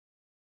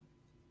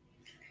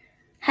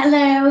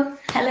Hello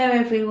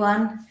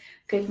everyone.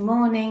 Good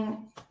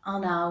morning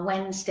on our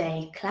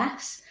Wednesday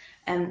class.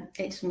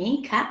 It's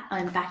me, Kat.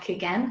 I'm back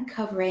again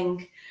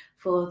covering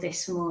for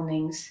this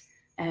morning's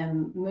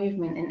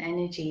movement and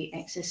energy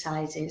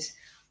exercises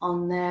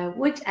on the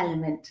wood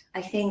element.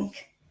 I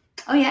think,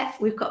 oh yeah,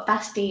 we've got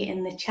Basti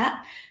in the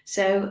chat.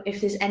 So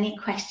if there's any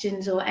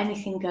questions or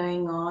anything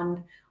going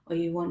on, or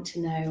you want to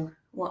know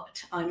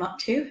what I'm up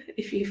to,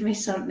 if you've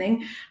missed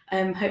something,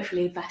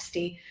 hopefully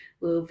Basti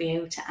will be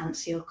able to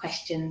answer your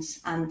questions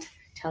and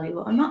tell you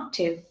what I'm up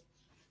to.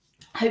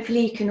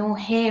 Hopefully you can all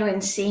hear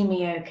and see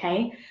me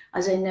okay,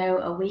 as I know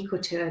a week or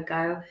two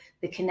ago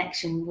the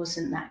connection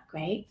wasn't that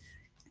great.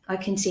 I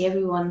can see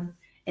everyone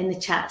in the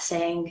chat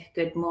saying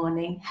good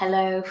morning.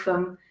 Hello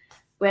from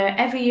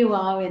wherever you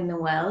are in the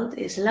world.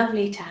 It's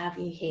lovely to have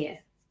you here.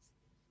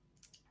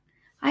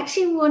 I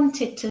actually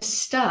wanted to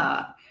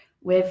start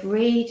with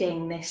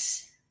reading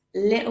this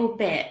little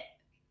bit.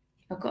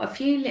 I've got a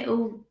few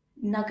little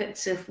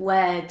nuggets of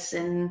words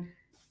and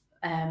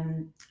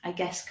I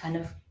guess kind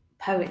of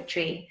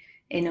poetry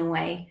in a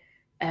way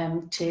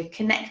to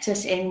connect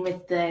us in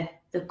with the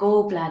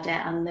Gall Bladder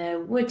and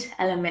the wood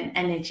element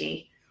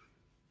energy.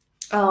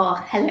 Oh,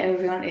 hello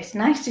everyone. It's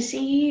nice to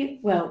see you.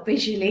 Well,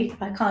 visually,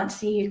 I can't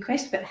see you,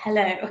 Chris, but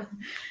hello.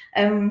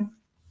 And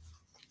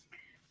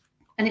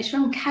it's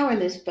from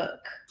Carola's book,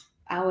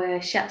 our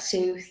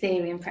Shiatsu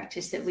theory and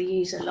practice that we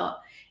use a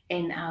lot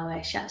in our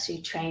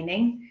Shiatsu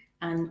training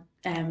and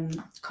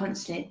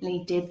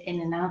constantly dip in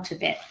and out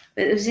of it.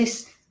 But there was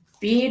this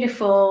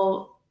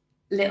beautiful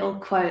little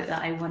quote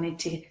that I wanted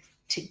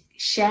to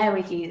share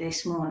with you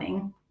this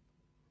morning.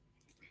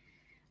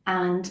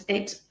 And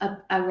it's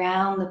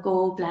around the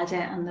Gall Bladder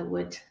and the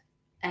wood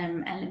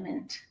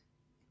element.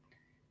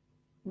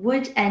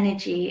 Wood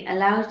energy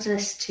allows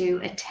us to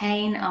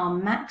attain our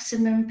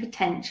maximum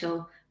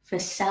potential for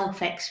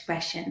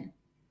self-expression.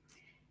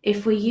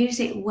 If we use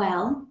it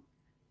well,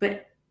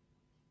 but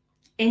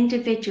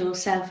individual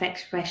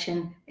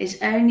self-expression is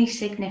only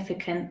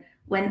significant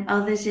when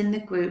others in the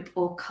group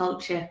or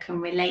culture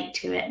can relate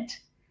to it.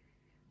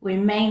 We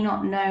may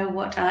not know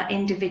what our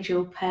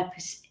individual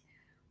purpose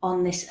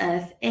on this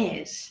earth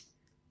is,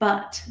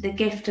 but the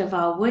gift of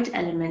our wood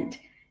element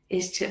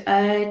is to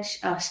urge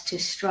us to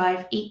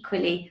strive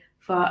equally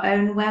for our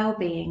own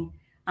well-being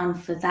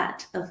and for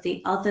that of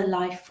the other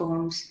life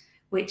forms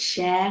which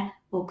share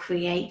or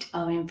create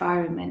our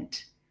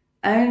environment.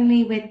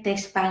 Only with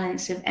this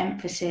balance of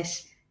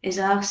emphasis is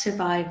our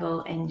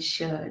survival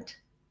ensured.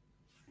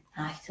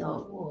 I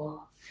thought,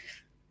 whoa,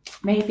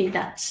 maybe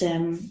that's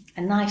a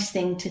nice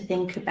thing to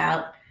think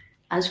about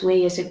as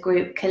we as a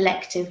group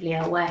collectively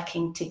are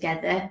working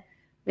together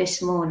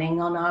this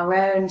morning on our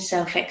own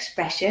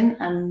self-expression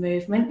and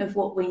movement of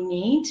what we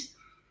need.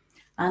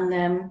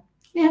 And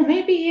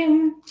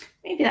maybe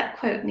that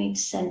quote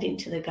needs sending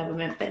to the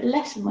government, but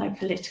less of my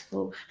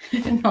political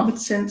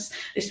nonsense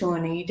this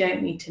morning. You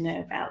don't need to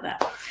know about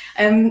that.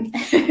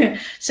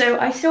 So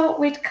I thought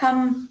we'd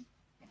come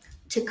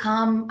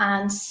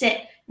and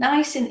sit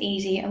nice and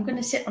easy. I'm going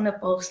to sit on a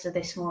bolster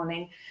this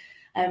morning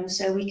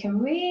so we can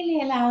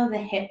really allow the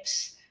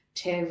hips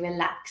to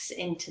relax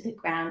into the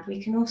ground.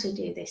 We can also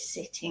do this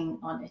sitting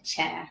on a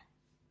chair.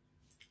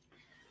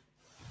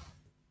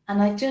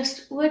 And I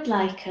just would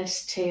like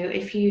us to,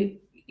 if you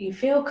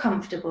feel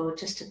comfortable,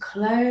 just to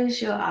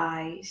close your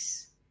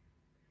eyes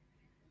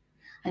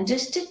and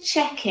just to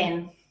check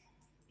in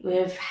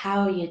with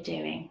how you're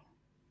doing.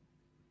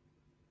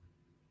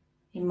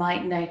 You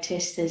might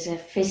notice there's a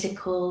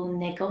physical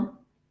niggle.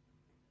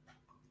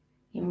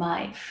 You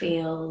might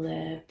feel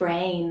the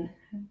brain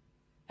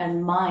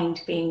and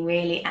mind being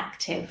really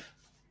active.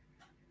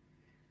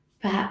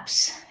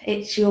 Perhaps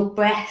it's your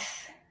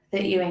breath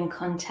that you're in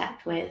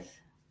contact with.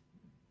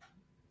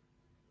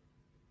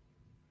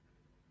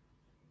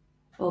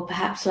 Or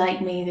perhaps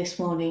like me this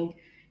morning,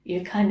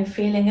 you're kind of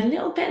feeling a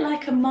little bit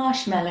like a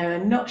marshmallow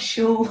and not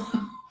sure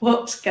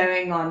what's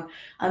going on.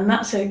 And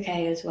that's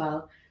okay as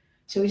well.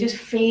 So we're just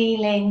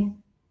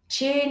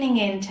tuning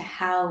into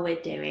how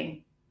we're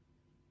doing.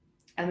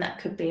 And that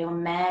could be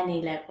on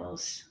many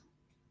levels.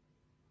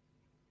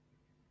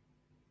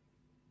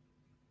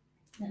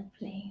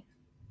 Lovely.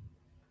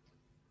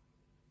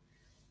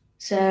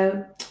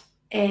 So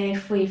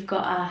if we've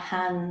got our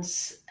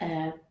hands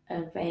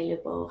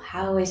available,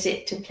 how is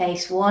it to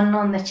place one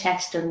on the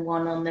chest and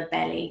one on the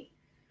belly?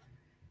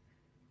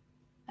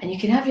 And you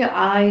can have your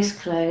eyes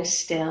closed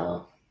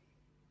still.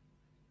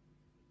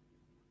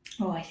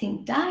 Oh, I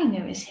think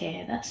Dinah is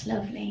here. That's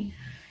lovely.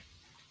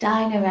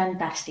 Dinah and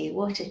Basti,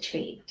 what a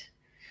treat.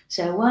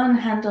 So one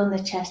hand on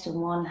the chest and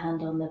one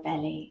hand on the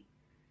belly.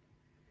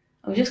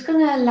 I'm just going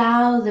to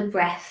allow the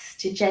breath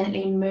to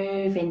gently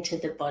move into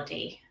the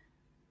body.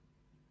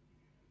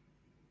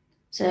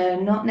 So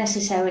not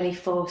necessarily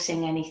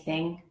forcing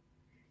anything.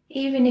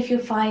 Even if you're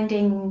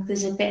finding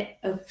there's a bit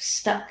of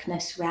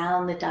stuckness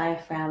around the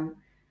diaphragm,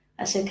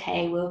 that's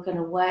okay. We're going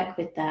to work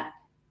with that.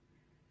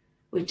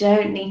 We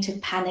don't need to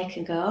panic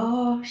and go,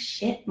 oh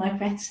shit, my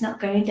breath's not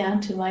going down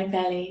to my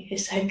belly.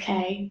 It's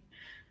okay.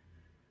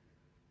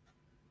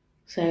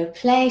 So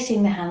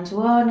placing the hands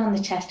one on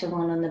the chest and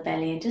one on the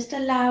belly, and just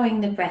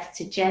allowing the breath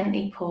to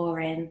gently pour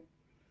in.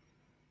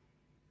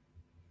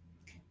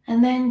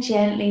 And then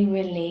gently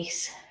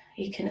release.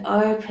 You can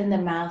open the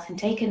mouth and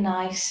take a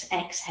nice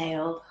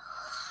exhale.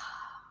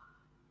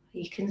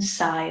 You can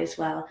sigh as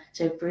well.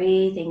 So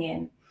breathing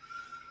in.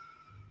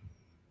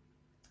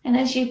 And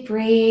as you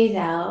breathe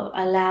out,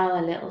 allow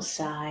a little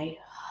sigh.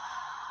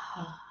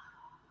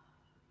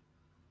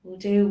 We'll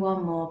do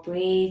one more,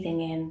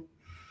 breathing in.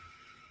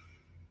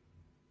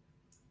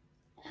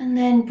 And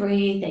then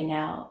breathing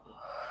out.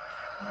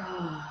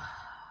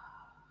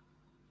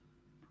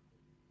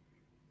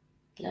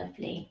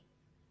 Lovely.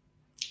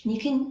 You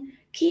can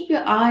keep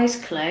your eyes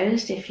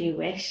closed if you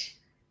wish.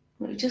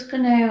 We're just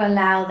going to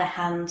allow the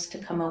hands to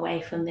come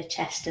away from the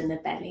chest and the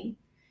belly.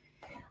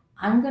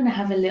 I'm going to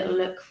have a little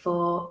look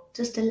for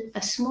just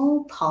a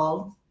small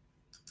poll,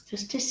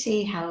 just to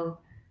see how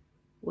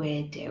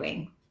we're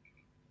doing.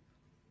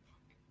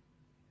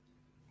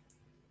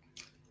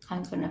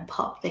 I'm going to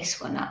pop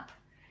this one up.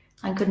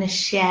 I'm going to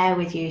share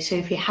with you. So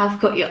if you have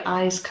got your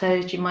eyes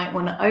closed, you might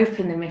want to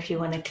open them if you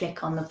want to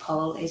click on the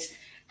poll, is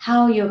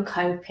how you're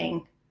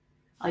coping.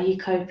 Are you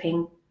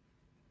coping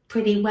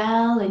pretty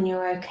well and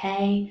you're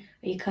okay?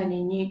 Are you kind of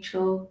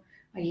neutral?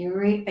 Are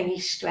you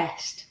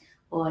stressed,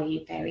 or are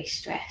you very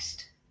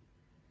stressed?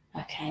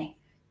 Okay,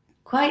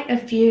 quite a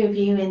few of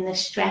you in the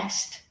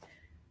stressed,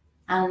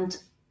 and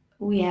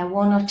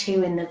one or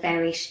two in the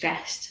very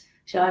stressed.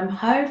 So I'm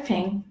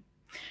hoping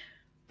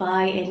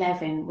by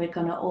 11 we're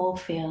going to all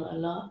feel a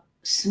lot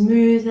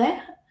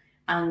smoother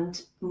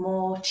and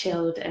more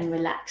chilled and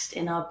relaxed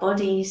in our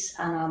bodies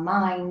and our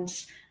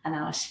minds and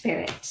our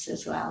spirits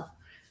as well.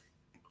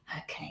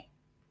 Okay,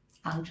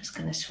 I'm just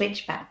going to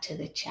switch back to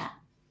the chat.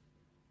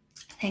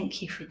 Thank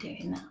you for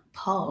doing that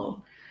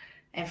poll,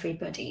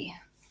 everybody.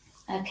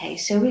 Okay,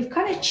 so we've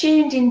kind of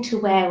tuned into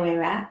where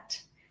we're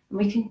at, and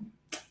we can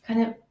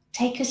kind of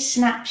take a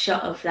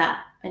snapshot of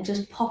that and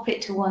just pop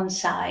it to one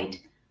side.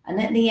 And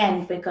at the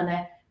end, we're going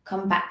to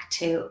come back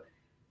to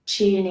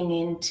tuning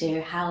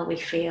into how we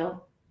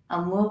feel,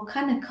 and we'll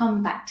kind of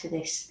come back to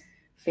this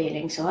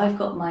feeling. So I've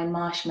got my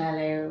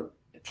marshmallow,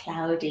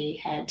 cloudy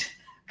head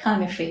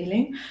kind of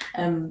feeling,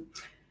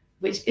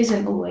 which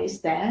isn't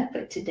always there,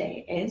 but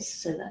today it is,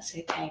 so that's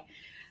okay.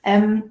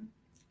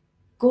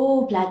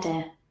 Gall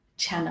Bladder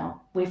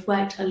channel. We've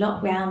worked a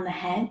lot around the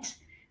head.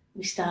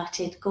 We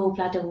started Gall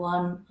Bladder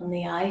 1 on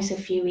the eyes a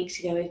few weeks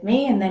ago with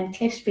me, and then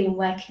Cliff's been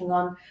working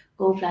on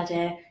Gall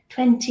Bladder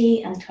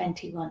 20 and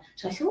 21.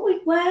 So I thought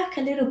we'd work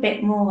a little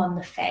bit more on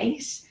the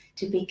face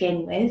to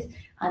begin with,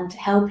 and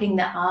helping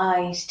the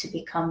eyes to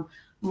become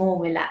more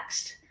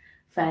relaxed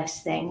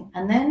first thing.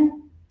 And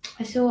then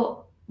I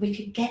thought we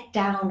could get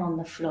down on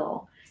the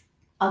floor.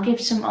 I'll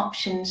give some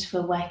options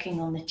for working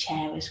on the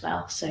chair as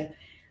well. So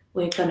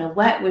we're going to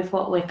work with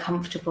what we're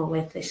comfortable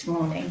with this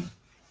morning.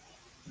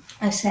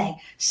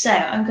 So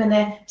I'm going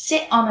to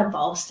sit on a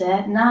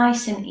bolster,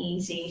 nice and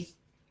easy.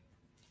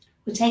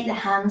 We'll take the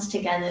hands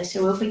together.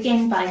 So we'll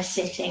begin by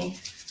sitting,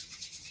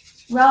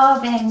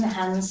 rubbing the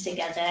hands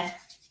together.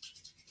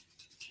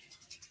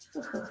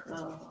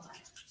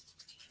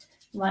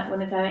 You might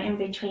want to go in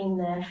between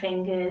the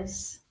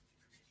fingers,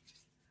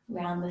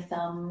 around the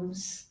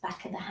thumbs,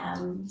 back of the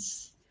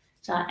hands.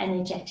 So our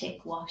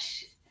energetic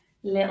wash,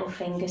 little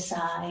finger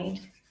side,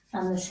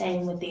 and the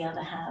same with the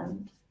other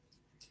hand.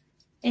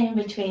 In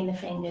between the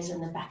fingers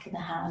and the back of the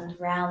hand,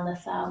 round the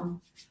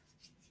thumb,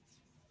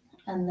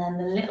 and then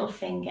the little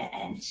finger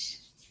edge.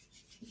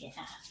 Yeah.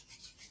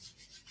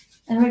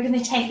 And we're going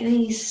to take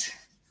these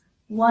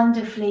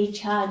wonderfully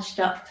charged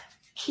up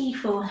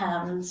Qi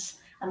hands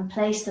and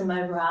place them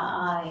over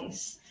our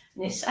eyes.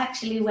 And it's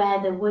actually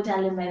where the wood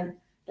element,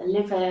 the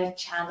liver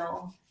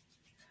channel,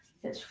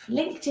 that's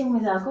linked in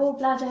with our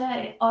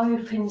gallbladder, it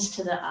opens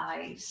to the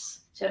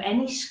eyes. So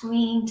any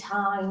screen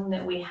time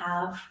that we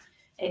have,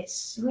 it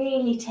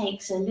really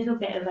takes a little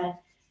bit of a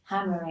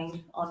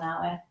hammering on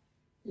our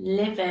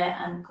liver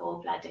and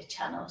gallbladder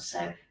channel.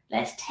 So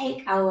let's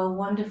take our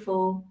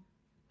wonderful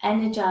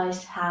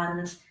energized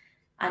hands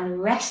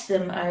and rest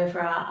them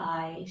over our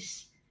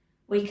eyes.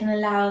 We can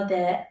allow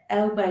the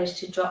elbows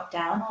to drop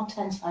down. I'll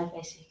turn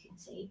sideways so you can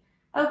see.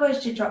 Elbows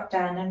to drop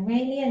down, and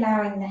really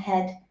allowing the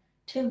head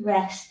to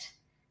rest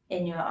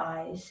in your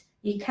eyes.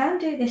 You can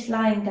do this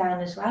lying down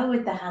as well,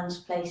 with the hands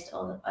placed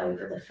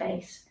over the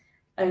face,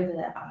 over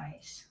the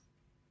eyes.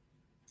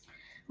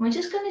 And we're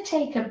just going to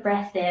take a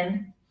breath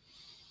in.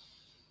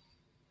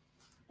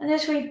 And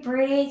as we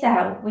breathe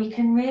out, we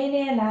can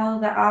really allow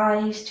the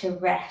eyes to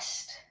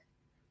rest.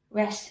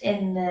 Rest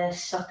in the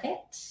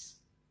sockets.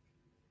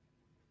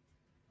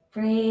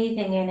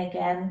 Breathing in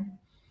again.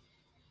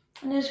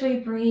 And as we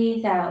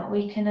breathe out,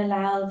 we can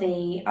allow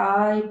the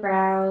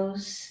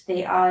eyebrows,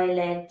 the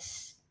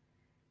eyelids,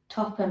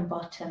 top and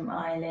bottom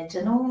eyelids,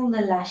 and all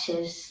the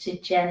lashes to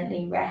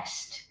gently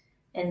rest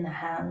in the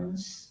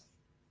hands.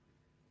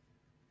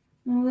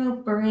 And we'll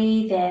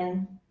breathe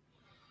in.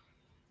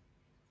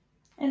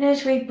 And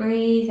as we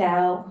breathe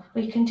out,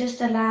 we can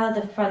just allow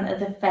the front of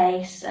the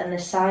face and the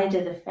side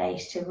of the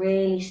face to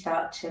really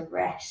start to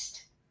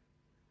rest,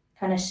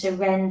 kind of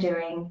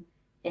surrendering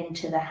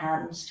into the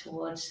hands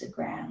towards the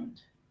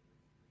ground.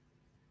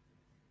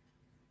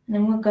 And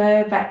then we'll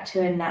go back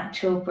to a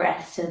natural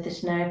breath, so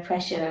there's no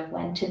pressure of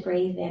when to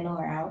breathe in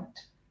or out.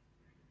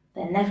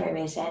 There never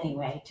is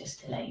anyway,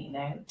 just to let you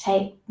know.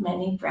 Take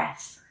many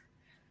breaths.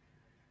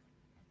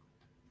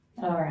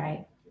 All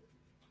right.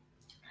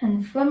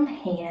 And from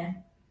here,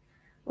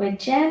 we're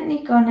gently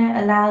going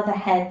to allow the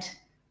head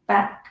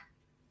back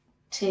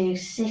to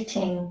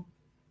sitting,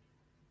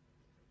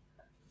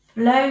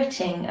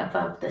 floating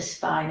above the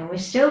spine. And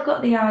we've still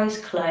got the eyes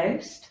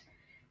closed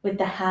with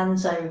the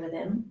hands over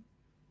them.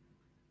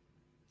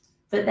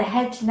 But the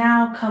head's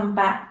now come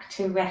back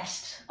to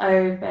rest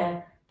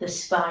over the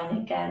spine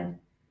again.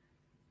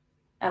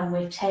 And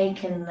we've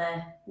taken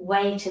the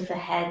weight of the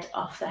head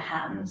off the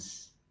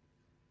hands.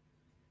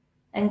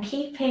 And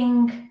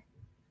keeping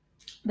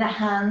the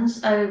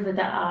hands over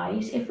the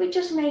eyes, if we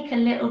just make a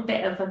little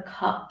bit of a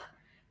cup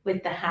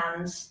with the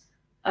hands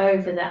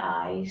over the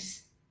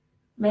eyes,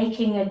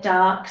 making a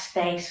dark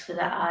space for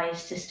the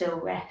eyes to still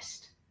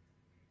rest.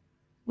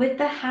 With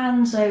the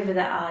hands over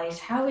the eyes,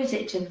 how is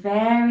it to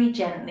very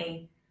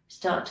gently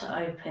start to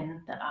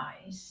open the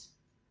eyes?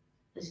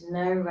 There's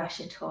no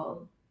rush at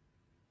all.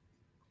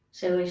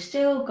 So we've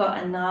still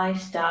got a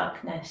nice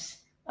darkness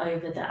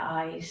over the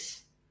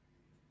eyes,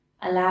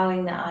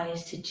 allowing the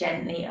eyes to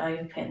gently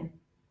open.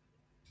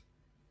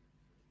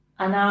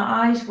 And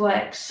our eyes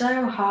work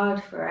so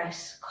hard for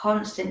us,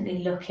 constantly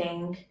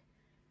looking,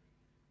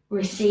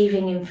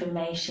 receiving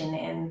information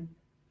in,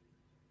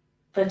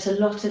 but a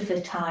lot of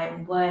the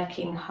time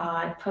working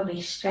hard,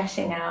 probably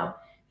stressing out,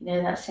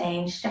 that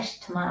saying, stress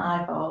to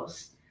my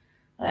eyeballs.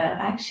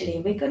 Actually,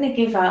 we're going to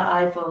give our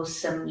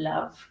eyeballs some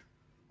love,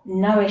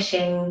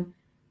 nourishing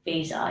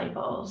these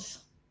eyeballs.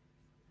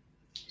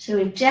 So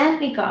we've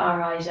gently got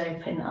our eyes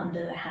open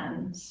under the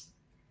hands.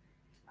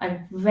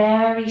 And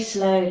very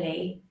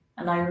slowly,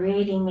 and I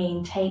really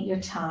mean take your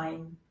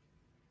time,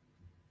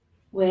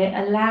 we're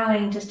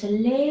allowing just a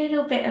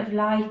little bit of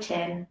light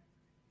in.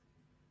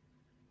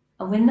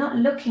 And we're not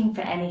looking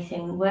for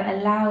anything, we're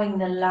allowing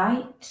the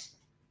light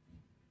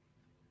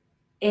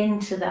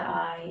into the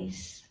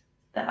eyes.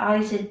 The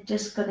eyes are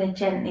just going to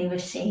gently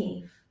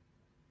receive.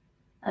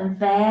 And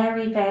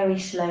very, very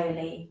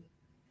slowly,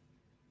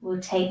 we'll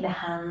take the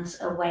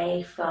hands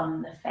away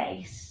from the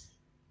face.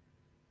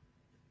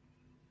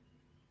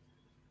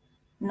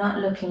 Not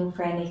looking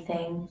for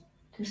anything,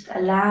 just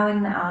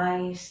allowing the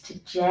eyes to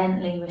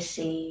gently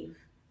receive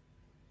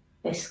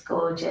this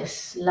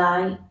gorgeous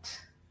light.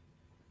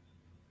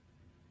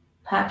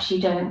 Perhaps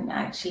you don't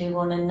actually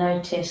want to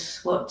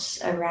notice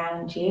what's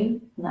around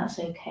you, and that's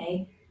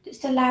okay.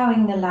 Just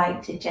allowing the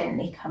light to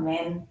gently come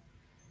in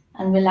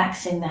and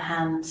relaxing the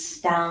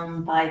hands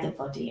down by the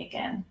body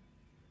again.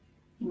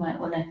 You might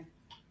want to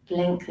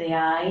blink the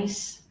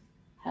eyes,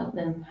 help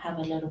them have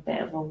a little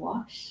bit of a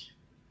wash.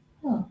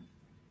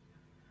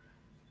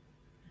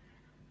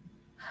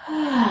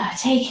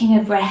 Taking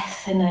a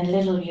breath and a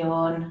little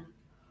yawn.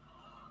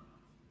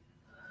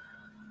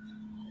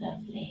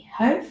 Lovely.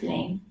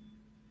 Hopefully,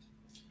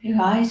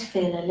 your eyes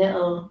feel a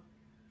little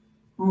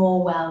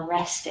more well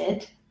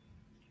rested.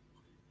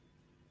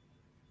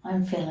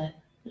 I'm feeling a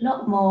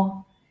lot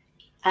more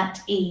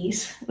at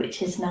ease,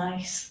 which is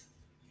nice.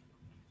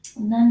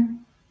 And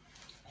then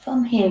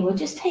from here, we'll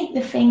just take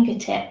the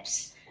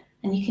fingertips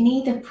and you can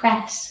either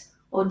press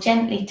or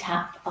gently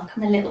tap. I'll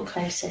come a little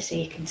closer so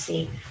you can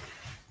see.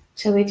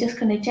 So we're just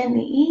going to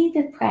gently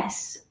either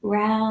press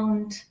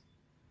round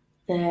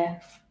the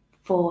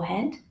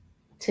forehead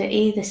to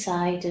either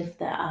side of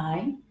the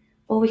eye,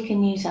 or we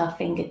can use our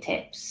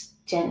fingertips,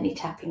 gently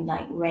tapping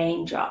like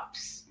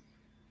raindrops.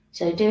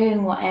 So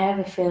doing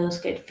whatever feels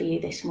good for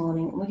you this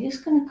morning. We're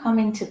just going to come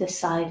into the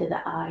side of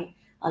the eye,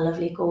 our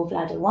lovely Gall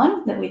Bladder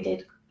one that we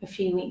did a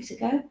few weeks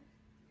ago.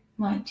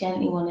 Might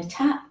gently want to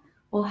tap,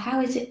 or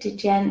how is it to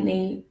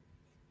gently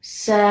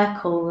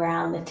circle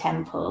around the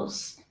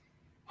temples,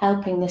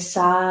 helping the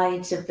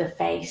sides of the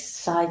face,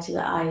 sides of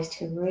the eyes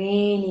to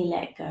really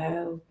let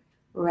go,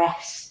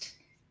 rest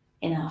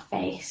in our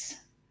face.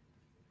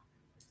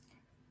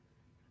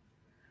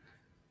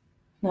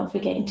 Not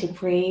forgetting to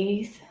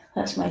breathe,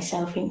 that's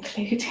myself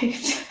included.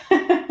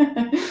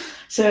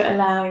 So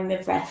allowing the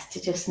breath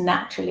to just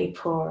naturally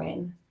pour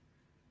in.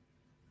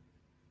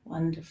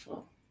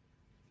 Wonderful.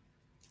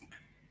 And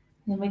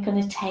then we're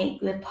going to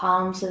take the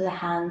palms of the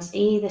hands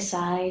either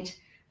side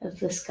of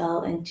the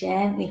skull and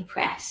gently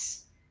press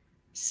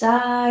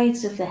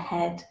sides of the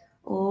head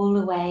all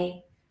the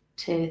way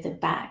to the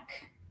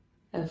back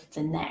of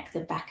the neck,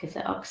 the back of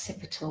the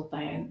occipital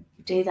bone.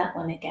 Do that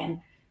one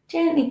again.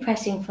 Gently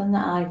pressing from the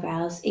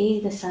eyebrows,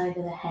 either side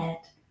of the head,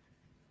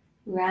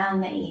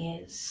 round the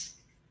ears,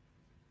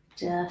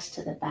 just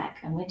to the back.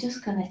 And we're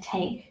just going to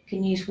take, you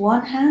can use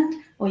one hand,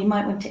 or you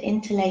might want to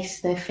interlace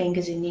the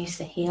fingers and use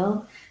the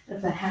heel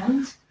of the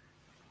hand.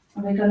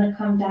 And we're going to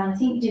come down, I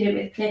think you did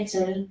it with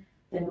clitoral,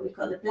 then we've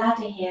got the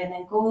bladder here, and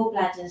then gall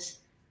bladders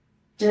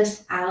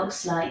just out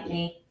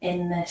slightly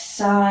in the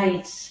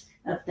sides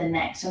of the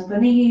neck. So I'm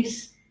going to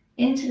use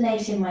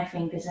interlacing my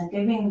fingers and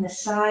giving the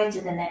sides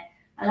of the neck,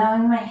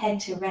 allowing my head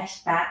to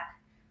rest back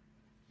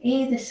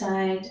either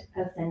side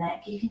of the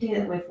neck. You can do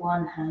that with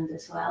one hand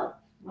as well.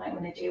 You might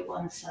want to do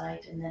one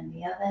side and then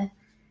the other.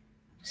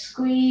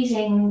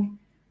 Squeezing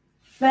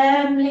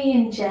firmly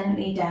and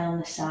gently down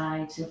the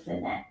sides of the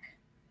neck.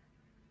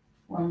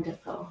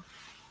 Wonderful.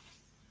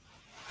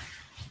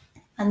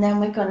 And then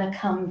we're going to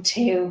come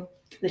to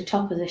the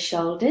top of the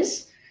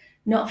shoulders.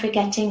 Not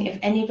forgetting, if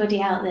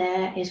anybody out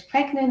there is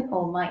pregnant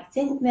or might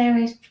think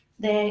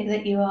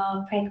that you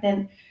are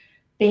pregnant,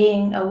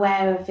 being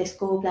aware of this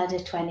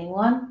gallbladder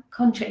 21,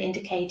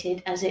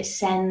 contraindicated as it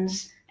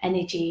sends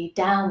energy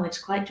downwards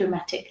quite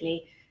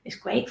dramatically. It's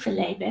great for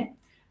labour,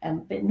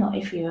 but not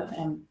if you're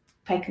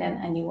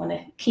pregnant and you want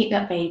to keep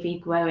that baby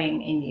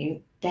growing in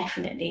you.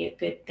 Definitely a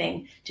good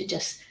thing to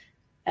just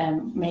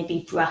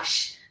maybe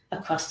brush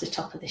across the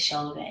top of the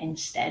shoulder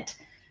instead.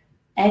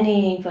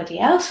 Anybody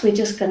else, we're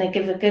just going to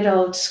give a good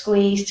old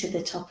squeeze to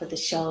the top of the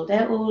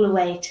shoulder, all the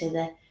way to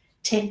the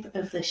tip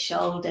of the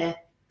shoulder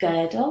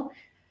girdle,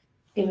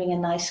 giving a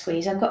nice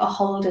squeeze. I've got a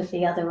hold of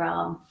the other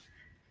arm,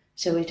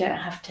 so we don't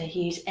have to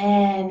use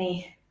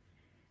any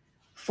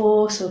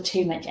force or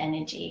too much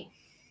energy.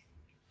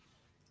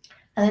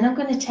 And then I'm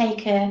going to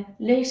take a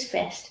loose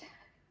fist,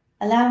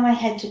 allow my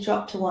head to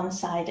drop to one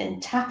side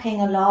and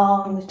tapping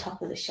along the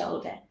top of the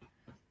shoulder.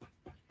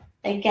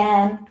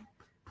 Again,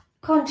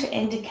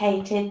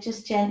 contraindicated,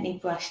 just gently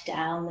brush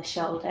down the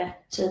shoulder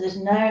so there's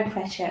no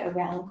pressure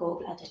around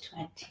gallbladder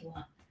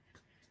 21.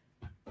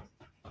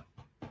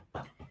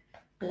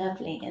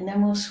 Lovely. And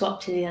then we'll swap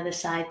to the other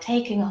side,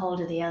 taking a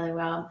hold of the other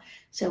arm.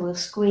 So we'll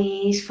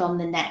squeeze from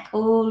the neck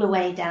all the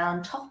way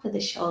down, top of the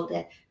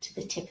shoulder to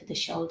the tip of the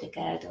shoulder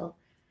girdle.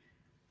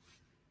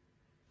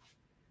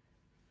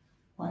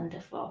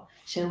 Wonderful.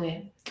 So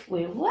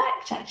we've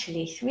worked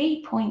actually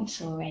 3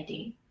 points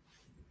already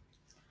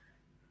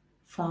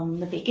from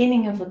the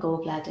beginning of the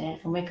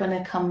gallbladder, and we're going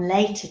to come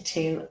later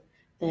to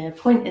the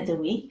point of the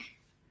week,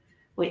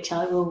 which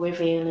I will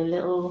reveal a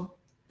little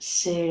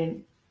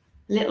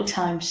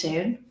time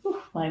soon.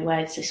 Ooh, my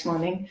words this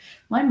morning.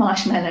 My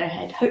marshmallow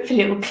head.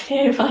 Hopefully it will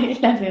clear by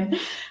 11.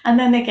 And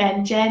then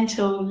again,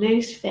 gentle,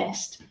 loose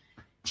fist,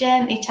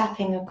 gently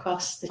tapping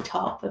across the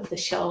top of the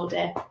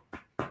shoulder.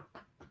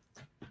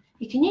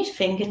 You can use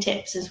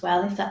fingertips as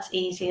well if that's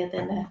easier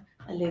than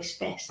a loose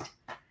fist.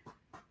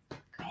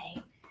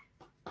 Great.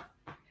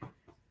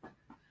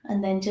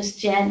 And then just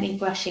gently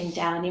brushing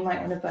down. You might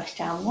want to brush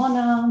down one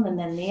arm and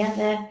then the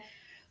other,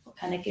 or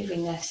kind of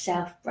giving a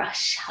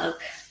self-brush hug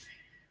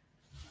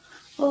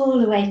all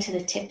the way to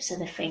the tips of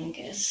the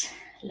fingers.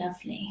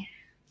 Lovely.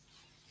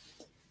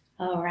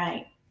 All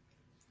right.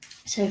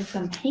 So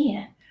from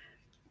here,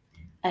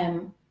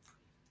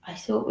 I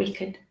thought we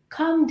could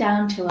come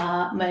down to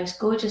our most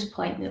gorgeous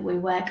point that we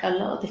work a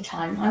lot of the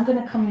time. I'm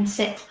going to come and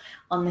sit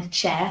on the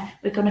chair.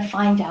 We're going to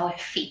find our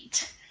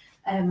feet.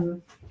 Our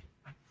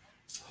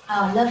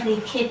lovely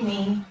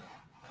kidney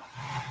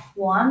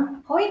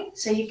 1 point.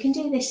 So you can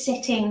do this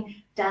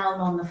sitting down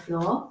on the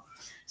floor.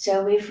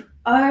 So we've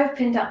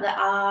opened up the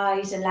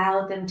eyes,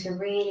 allowed them to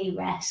really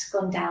rest,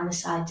 gone down the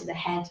sides of the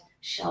head,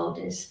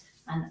 shoulders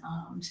and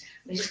arms.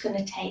 We're just going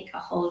to take a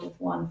hold of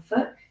one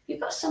foot. If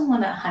you've got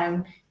someone at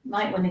home, you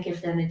might want to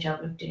give them a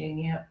job of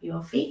doing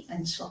your feet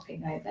and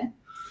swapping over.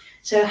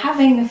 So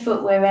having the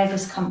foot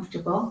wherever's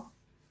comfortable.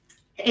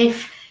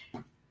 If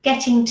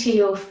getting to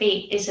your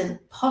feet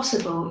isn't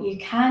possible, you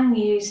can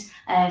use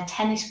a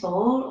tennis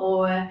ball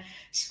or a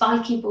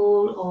spiky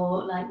ball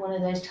or like one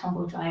of those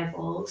tumble dryer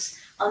balls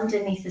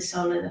underneath the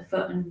sole of the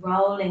foot and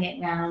rolling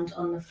it round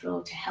on the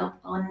floor to help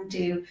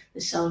undo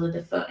the sole of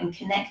the foot and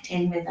connect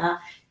in with our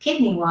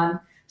kidney 1.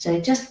 So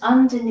just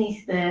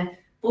underneath the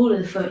ball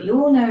of the foot, you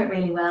all know it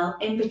really well,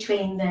 in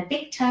between the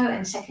big toe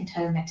and second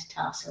toe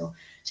metatarsal.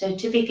 So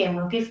to begin,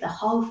 we'll give the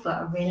whole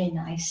foot a really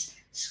nice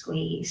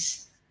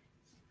squeeze.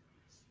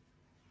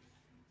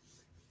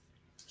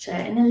 So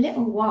in a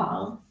little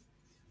while,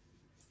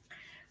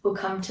 we'll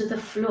come to the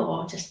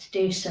floor just to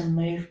do some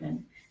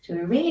movement. So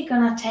we're really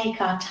going to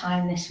take our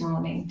time this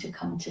morning to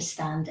come to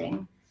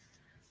standing.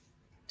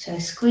 So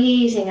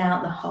squeezing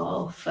out the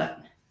whole foot.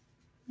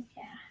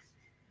 Yeah.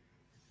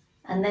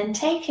 And then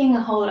taking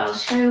a hold, I'll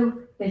show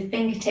with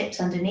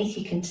fingertips underneath,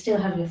 you can still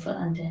have your foot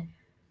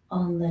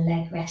on the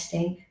leg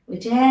resting.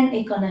 We're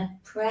gently going to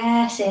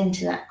press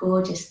into that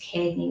gorgeous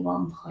kidney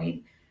 1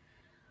 point.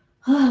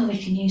 Oh, we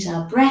can use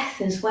our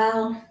breath as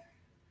well.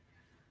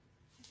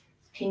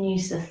 We can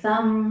use the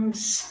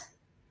thumbs.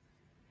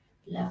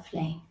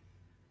 Lovely.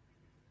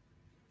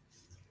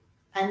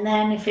 And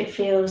then if it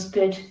feels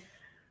good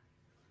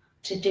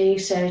to do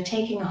so,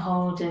 taking a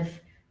hold of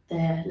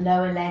the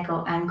lower leg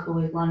or ankle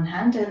with one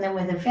hand, and then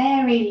with a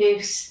very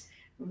loose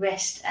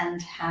wrist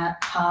and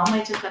palm,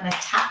 we're just going to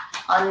tap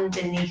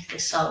underneath the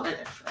sole of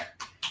the foot.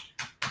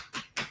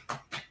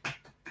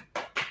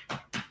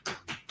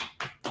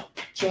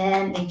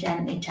 Gently,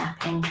 gently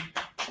tapping,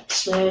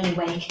 slowly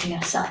waking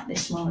us up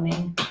this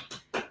morning.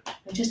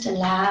 We're just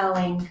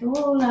allowing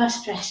all our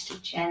stress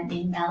to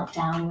gently melt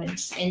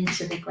downwards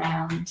into the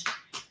ground.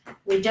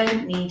 We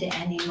don't need it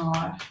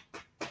anymore.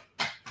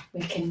 We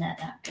can let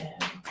that go.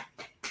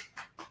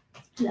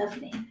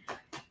 Lovely.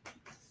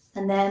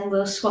 And then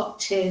we'll swap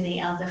to the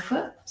other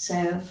foot.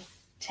 So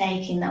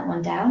taking that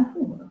one down.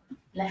 Ooh,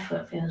 left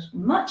foot feels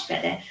much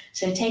better.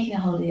 So taking a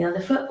hold of the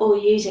other foot or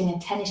using a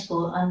tennis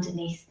ball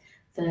underneath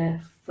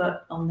the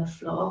foot on the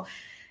floor.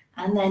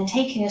 And then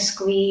taking a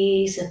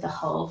squeeze of the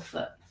whole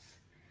foot.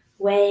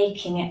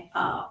 Waking it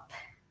up.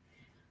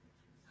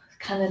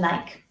 Kind of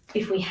like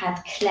if we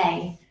had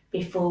clay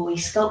before we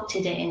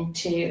sculpted it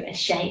into a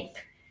shape,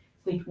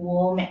 we'd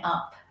warm it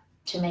up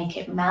to make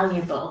it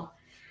malleable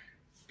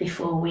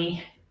before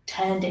we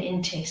turned it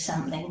into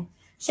something.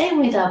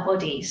 Same with our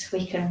bodies,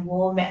 we can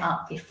warm it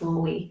up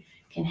before we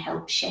can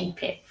help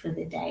shape it for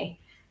the day.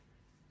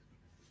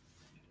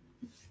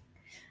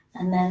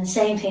 And then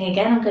same thing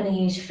again, I'm going to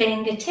use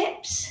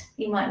fingertips.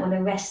 You might want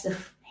to rest the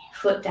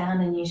foot down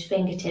and use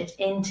fingertips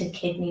into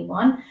kidney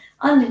 1,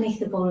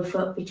 underneath the ball of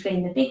foot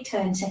between the big toe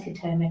and second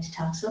toe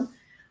metatarsal,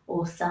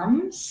 or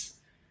thumbs.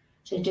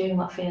 So doing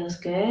what feels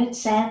good,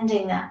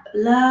 sending that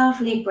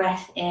lovely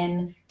breath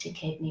in to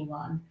kidney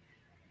 1.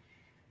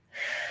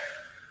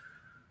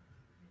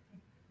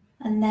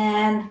 And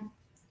then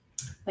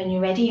when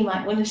you're ready, you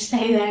might want to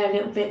stay there a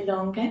little bit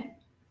longer,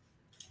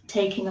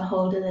 taking a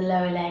hold of the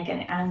lower leg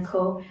and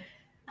ankle,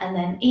 and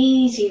then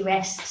easy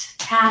rest,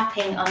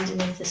 tapping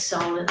underneath the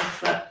sole of the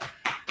foot.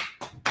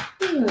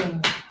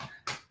 Ooh,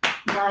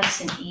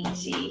 nice and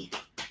easy.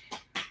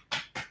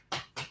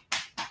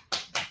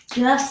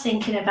 Just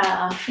thinking about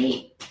our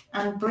feet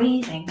and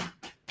breathing.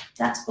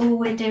 That's all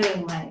we're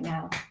doing right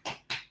now.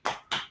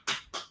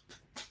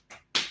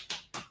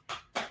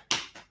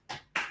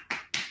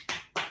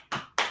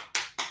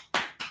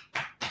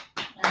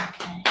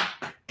 Okay.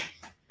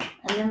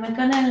 And then we're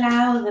going to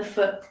allow the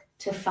foot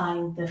to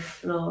find the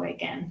floor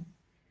again.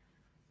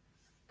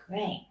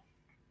 Great.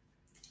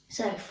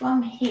 So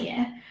from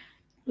here,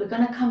 we're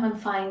going to come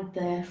and find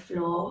the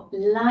floor,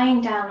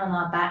 lying down on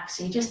our back.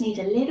 So you just need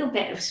a little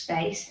bit of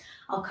space.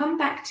 I'll come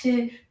back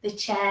to the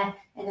chair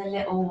in a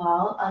little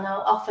while and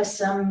I'll offer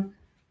some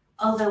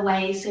other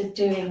ways of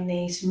doing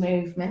these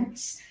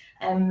movements.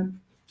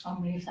 I'll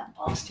move that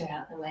bolster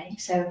out of the way.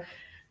 So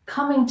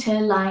coming to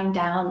lying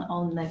down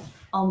on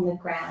the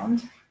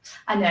ground.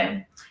 I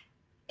know,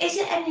 is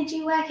it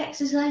energy work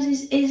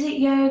exercises? Is it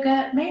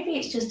yoga? Maybe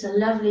it's just a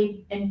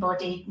lovely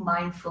embodied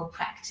mindful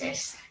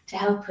practice to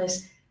help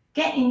us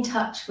get in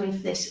touch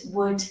with this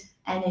wood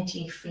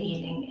energy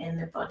feeling in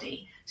the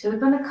body. So we're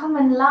going to come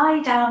and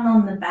lie down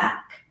on the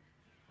back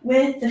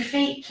with the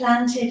feet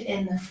planted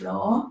in the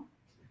floor.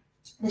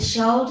 The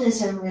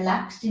shoulders are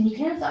relaxed and you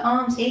can have the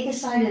arms either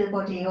side of the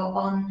body or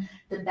on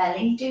the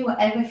belly. Do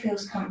whatever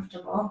feels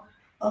comfortable.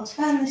 I'll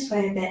turn this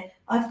way a bit.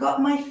 I've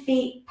got my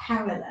feet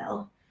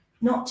parallel,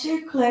 not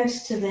too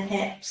close to the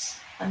hips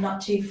and not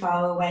too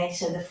far away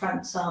so the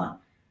fronts aren't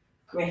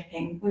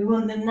gripping. We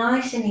want them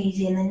nice and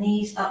easy and the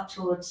knees up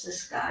towards the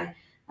sky.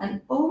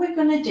 And all we're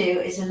going to do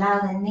is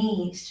allow the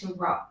knees to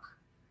rock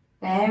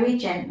very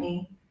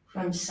gently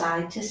from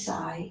side to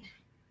side.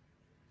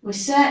 We're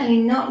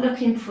certainly not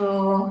looking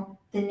for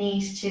the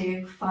knees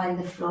to find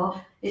the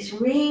floor. It's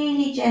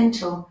really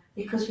gentle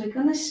because we're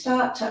going to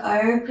start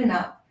to open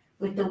up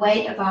with the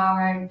weight of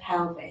our own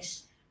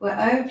pelvis. We're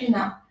opening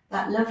up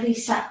that lovely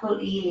sacral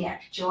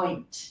iliac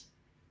joint,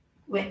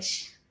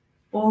 which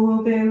all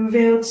will be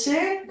revealed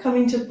soon.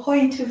 Coming to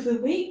point of the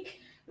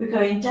week, we're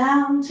going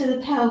down to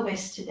the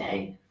pelvis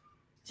today.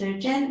 So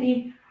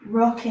gently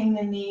rocking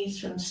the knees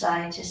from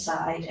side to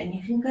side, and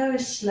you can go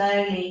as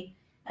slowly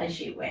as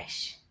you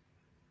wish.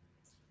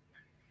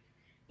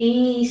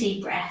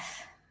 Easy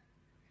breath.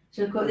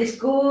 So we've got this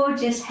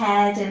gorgeous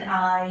head and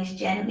eyes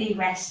gently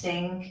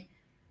resting,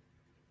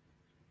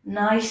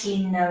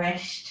 nicely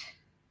nourished.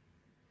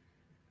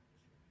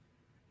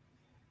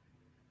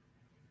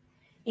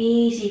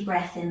 Easy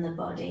breath in the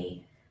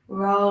body,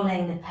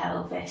 rolling the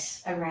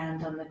pelvis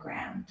around on the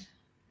ground.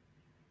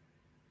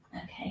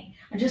 Okay,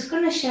 I'm just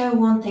going to show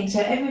one thing. So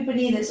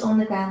everybody that's on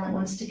the ground that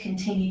wants to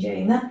continue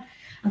doing that,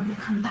 I'm going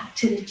to come back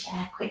to the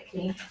chair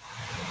quickly.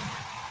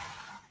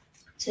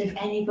 So if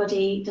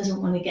anybody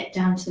doesn't want to get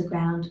down to the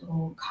ground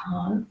or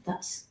can't,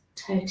 that's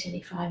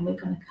totally fine. We're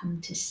going to come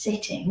to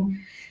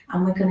sitting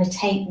and we're going to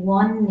take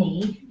one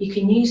knee. You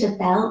can use a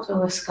belt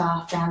or a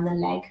scarf down the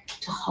leg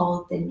to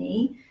hold the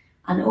knee.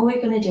 And all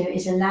we're going to do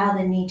is allow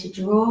the knee to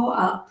draw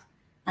up,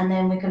 and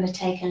then we're going to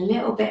take a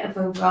little bit of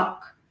a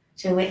rock.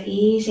 So we're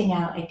easing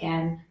out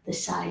again the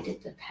side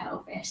of the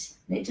pelvis.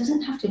 And it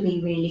doesn't have to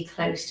be really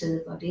close to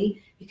the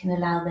body. You can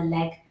allow the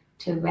leg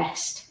to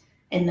rest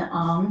in the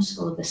arms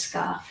or the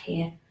scarf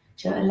here.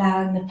 So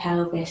allowing the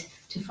pelvis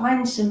to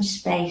find some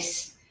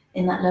space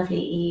in that lovely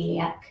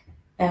iliac,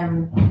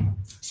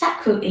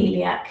 sacral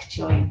iliac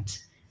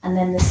joint. And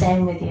then the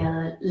same with the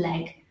other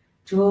leg.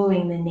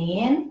 Drawing the knee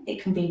in,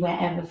 it can be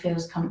wherever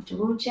feels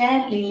comfortable.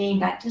 Gently lean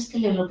back just a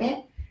little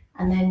bit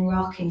and then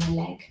rocking the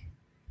leg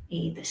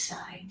either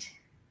side.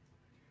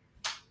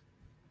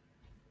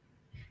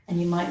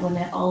 And you might want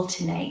to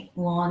alternate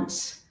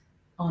once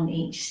on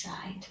each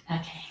side.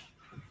 Okay,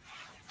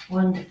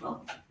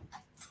 wonderful.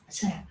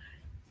 So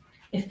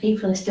if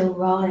people are still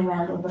rolling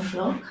around on the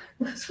floor,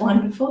 that's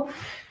wonderful.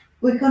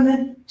 We're going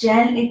to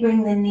gently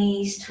bring the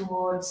knees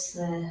towards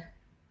the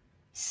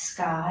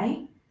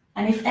sky.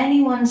 And if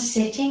anyone's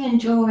sitting and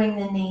drawing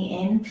the knee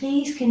in,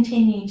 please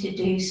continue to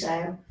do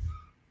so.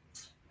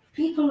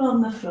 People on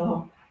the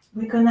floor,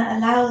 we're going to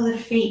allow the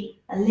feet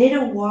a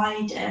little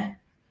wider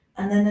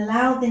and then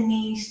allow the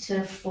knees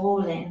to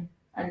fall in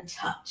and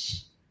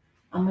touch.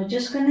 And we're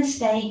just going to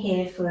stay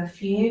here for a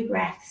few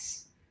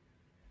breaths.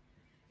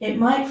 It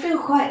might feel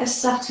quite a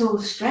subtle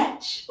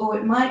stretch or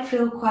it might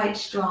feel quite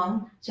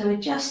strong, so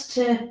adjust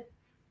to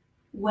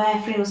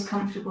where feels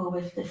comfortable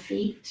with the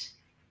feet.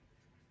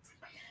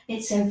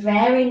 It's a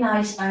very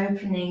nice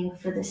opening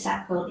for the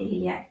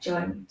sacroiliac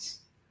joint.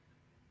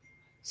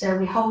 So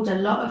we hold a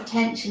lot of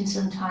tension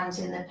sometimes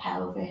in the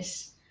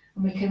pelvis,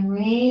 and we can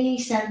really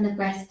send the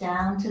breath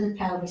down to the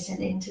pelvis and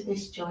into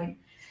this joint,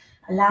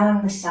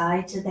 allowing the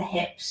sides of the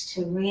hips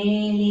to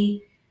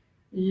really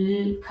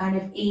kind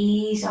of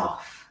ease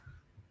off,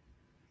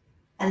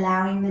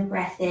 allowing the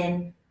breath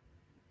in.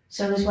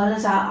 So as well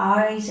as our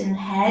eyes and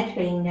head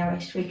being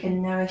nourished, we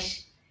can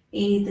nourish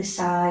either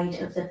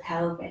side of the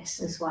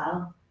pelvis as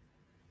well.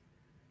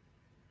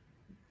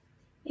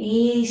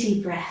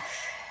 Easy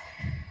breath.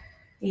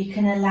 You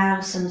can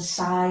allow some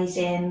sighs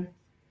in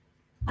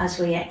as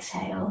we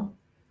exhale.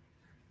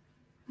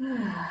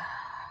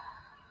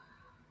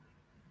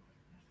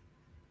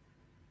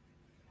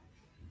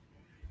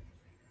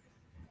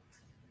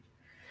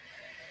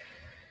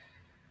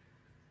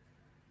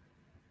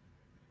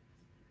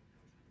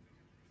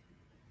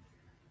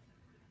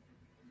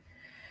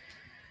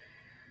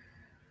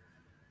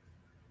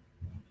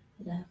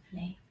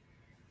 Lovely.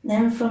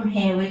 Then from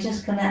here, we're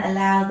just going to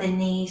allow the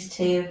knees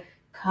to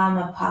come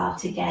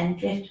apart again,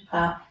 drift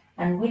apart,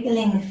 and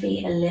wiggling the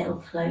feet a little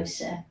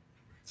closer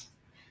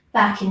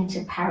back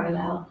into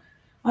parallel.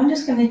 I'm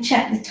just going to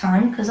check the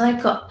time because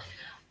I've got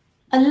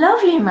a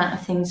lovely amount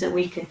of things that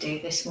we could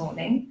do this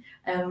morning.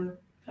 I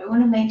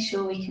want to make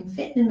sure we can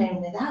fit them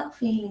in without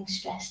feeling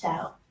stressed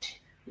out.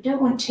 We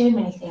don't want too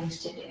many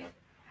things to do.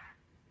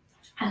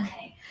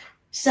 Okay,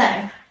 so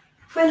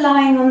if we're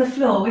lying on the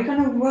floor, we're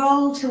going to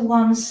roll to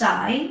one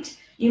side.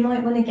 You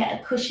might want to get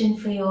a cushion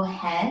for your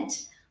head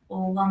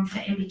or one for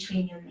in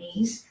between your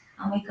knees.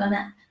 And we're going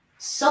to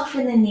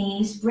soften the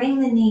knees, bring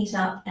the knees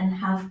up and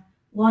have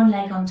one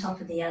leg on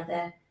top of the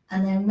other.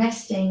 And then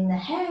resting the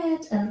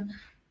head and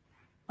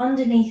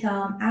underneath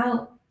arm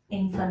out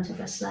in front of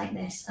us like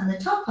this. And the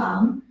top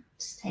arm,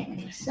 just take my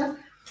glasses off,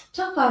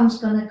 top arm's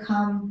going to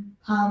come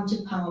palm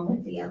to palm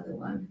with the other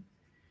one.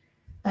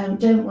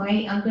 Don't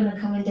worry, I'm going to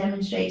come and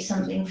demonstrate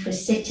something for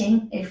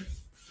sitting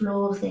if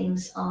floor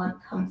things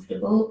aren't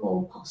comfortable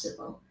or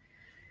possible.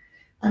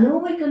 And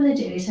all we're going to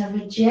do is have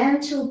a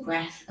gentle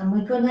breath, and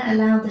we're going to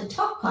allow the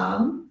top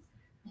arm,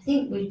 I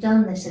think we've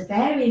done this a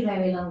very,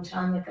 very long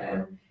time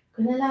ago,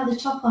 we're going to allow the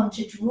top arm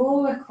to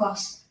draw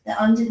across the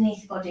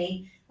underneath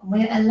body, and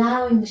we're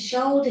allowing the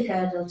shoulder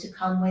girdle to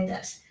come with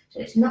us. So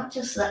it's not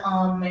just the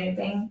arm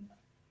moving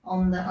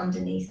on the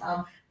underneath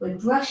arm, we're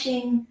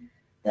brushing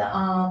the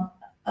arm,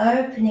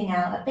 opening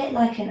out, a bit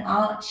like an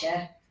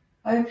archer,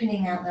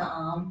 opening out the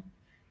arm.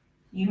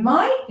 You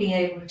might be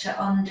able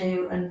to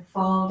undo and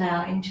fold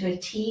out into a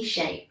T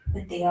shape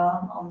with the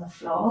arm on the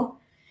floor.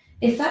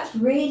 If that's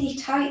really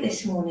tight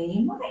this morning,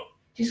 you might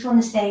just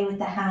want to stay with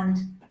the hand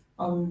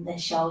on the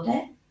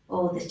shoulder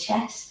or the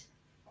chest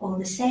or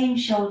the same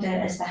shoulder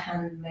as the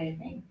hand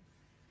moving.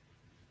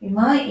 You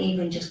might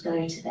even just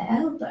go to the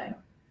elbow.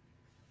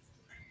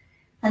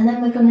 And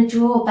then we're going to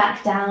draw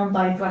back down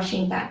by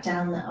brushing back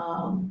down the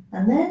arm.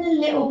 And then a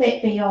little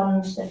bit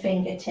beyond the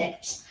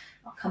fingertips.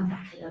 I'll come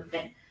back a little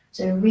bit.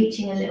 So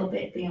reaching a little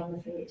bit beyond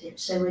the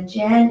fingertips. So we're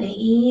gently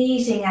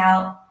easing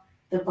out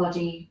the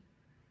body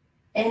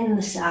in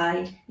the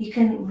side. You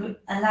can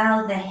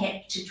allow the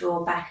hip to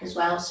draw back as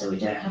well, so we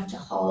don't have to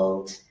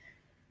hold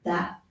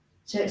that.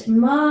 So it's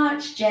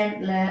much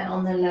gentler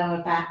on the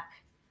lower back.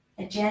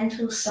 A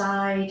gentle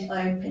side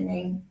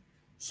opening,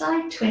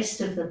 side twist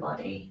of the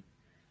body.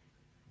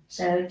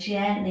 So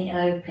gently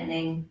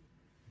opening,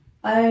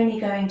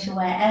 only going to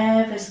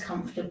wherever's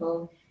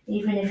comfortable,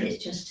 even if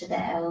it's just to the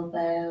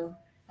elbow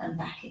and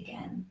back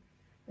again.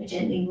 We're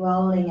gently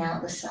rolling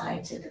out the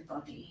sides of the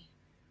body.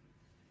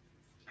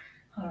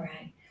 All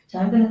right, so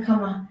I'm going to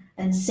come up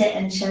and sit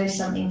and show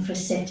something for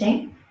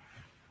sitting.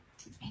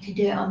 You can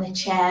do it on the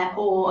chair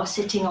or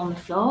sitting on the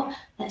floor.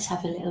 Let's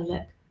have a little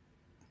look.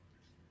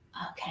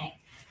 Okay,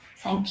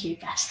 thank you,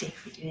 Basti,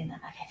 for doing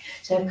that. Okay,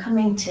 so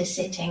coming to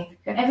sitting.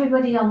 So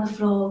everybody on the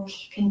floor,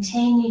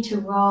 continue to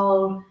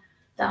roll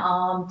the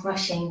arm,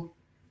 brushing,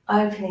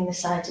 opening the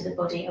sides of the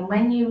body. And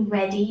when you're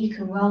ready, you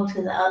can roll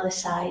to the other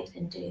side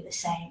and do the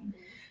same.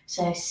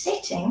 So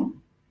sitting,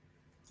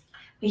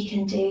 we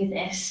can do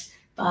this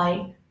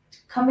by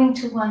coming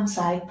to one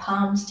side,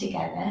 palms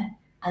together,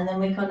 and then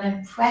we're going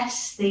to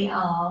press the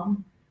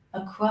arm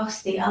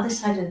across the other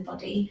side of the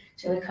body.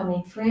 So we're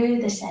coming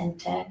through the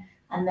center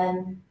And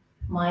then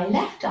my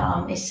left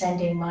arm is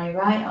sending my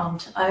right arm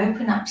to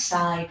open up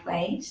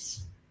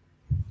sideways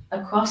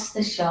across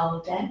the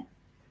shoulder,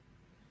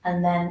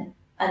 and then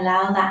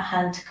allow that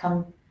hand to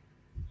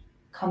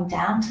come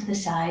down to the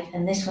side,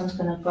 and this one's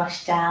going to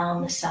brush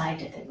down the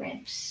side of the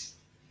ribs.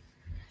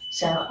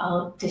 So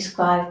I'll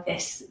describe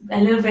this a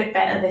little bit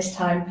better this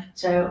time.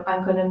 So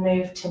I'm going to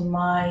move to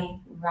my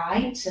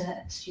right, so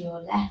that's your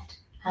left,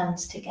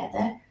 hands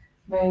together,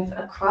 move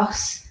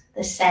across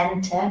the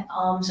center,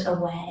 arms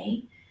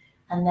away,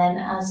 and then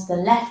as the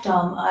left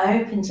arm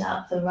opens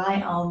up, the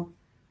right arm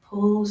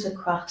pulls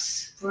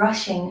across,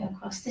 brushing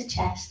across the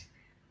chest.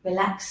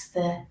 Relax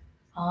the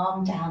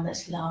arm down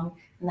that's long,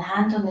 and the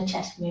hand on the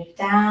chest move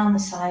down the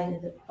side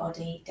of the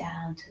body,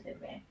 down to the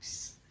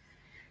ribs.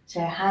 So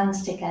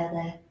hands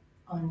together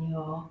on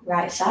your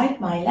right side,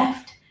 my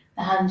left,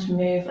 the hands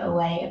move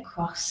away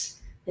across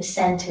the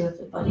center of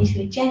the body.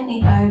 So gently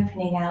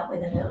opening out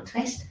with a little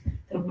twist.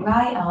 The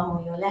right arm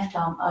or your left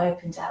arm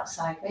opens out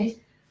sideways,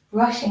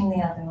 brushing the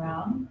other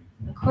arm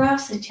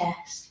across the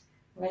chest.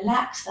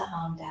 Relax the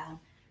arm down,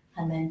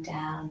 and then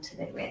down to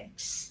the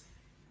ribs.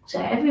 So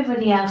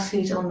everybody else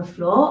who's on the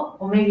floor,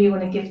 or maybe you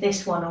want to give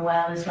this one a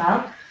whirl as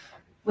well,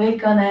 we're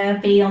going to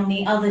be on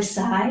the other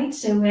side.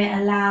 So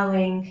we're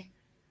allowing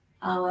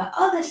our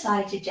other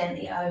side to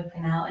gently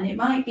open out. And it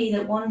might be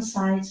that one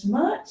side's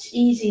much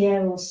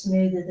easier or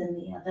smoother than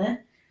the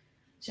other.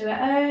 So we're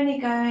only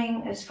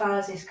going as far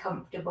as is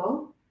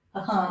comfortable.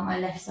 My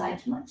left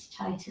side's much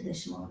tighter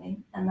this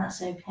morning, and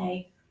that's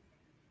okay.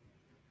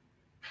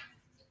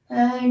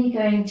 Only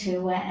going to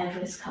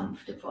wherever's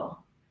comfortable.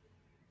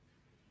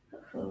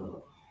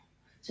 Cool.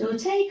 So we'll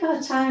take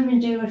our time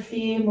and do a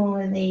few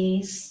more of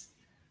these.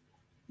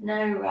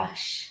 No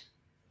rush.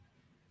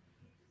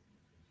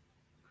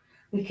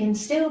 We can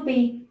still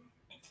be,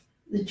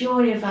 the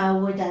joy of our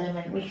wood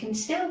element, we can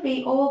still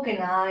be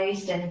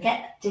organised and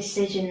get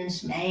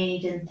decisions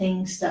made and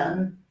things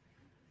done,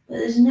 but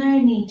there's no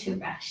need to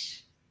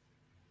rush.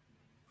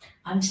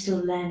 I'm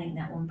still learning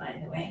that one, by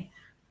the way.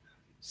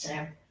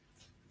 So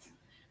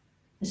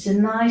it's a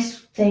nice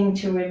thing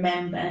to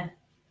remember.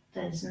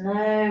 There's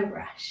no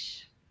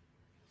rush.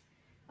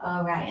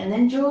 All right, and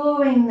then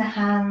drawing the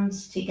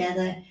hands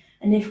together,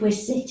 and if we're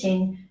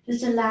sitting,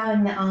 just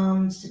allowing the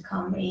arms to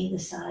come either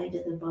side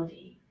of the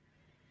body.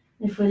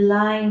 If we're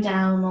lying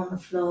down on the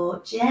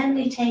floor,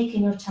 gently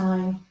taking your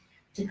time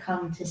to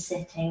come to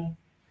sitting.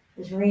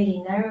 There's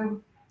really no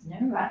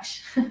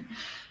rush.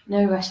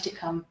 No rush to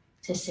come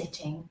to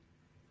sitting.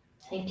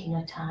 Taking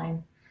your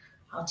time.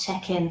 I'll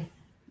check in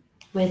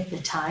with the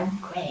time.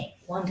 Great,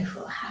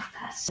 wonderful,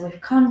 1:30. So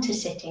we've come to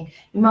sitting.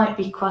 You might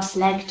be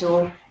cross-legged,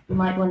 or you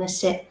might want to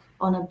sit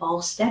on a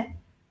bolster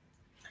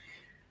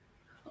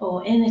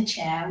or in a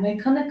chair. And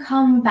we're going to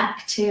come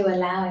back to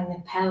allowing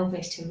the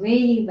pelvis to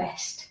really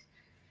rest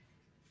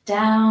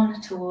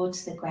down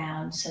towards the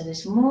ground. So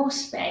there's more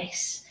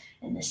space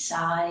in the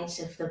sides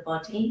of the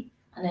body,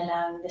 and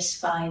allowing the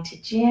spine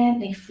to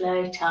gently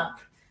float up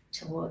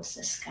towards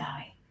the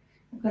sky.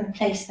 I'm going to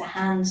place the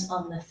hands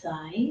on the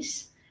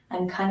thighs,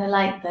 and kind of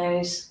like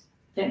those,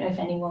 don't know if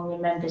anyone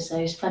remembers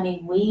those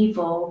funny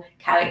Weevil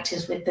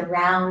characters with the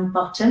round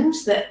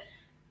bottoms that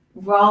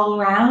roll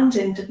round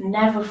and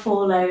never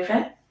fall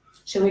over.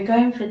 So we're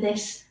going for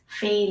this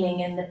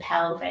feeling in the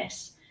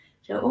pelvis.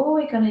 So all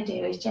we're going to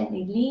do is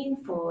gently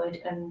lean forward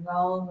and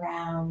roll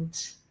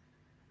round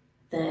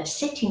the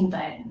sitting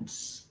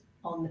bones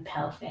on the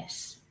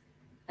pelvis,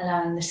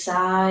 allowing the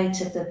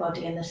sides of the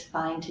body and the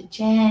spine to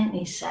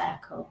gently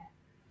circle.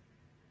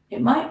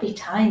 It might be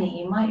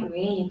tiny, you might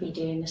really be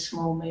doing a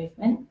small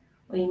movement,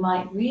 or you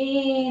might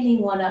really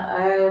want to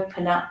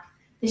open up.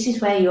 This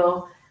is where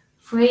your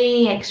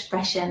free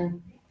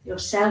expression, your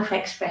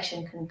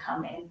self-expression can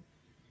come in.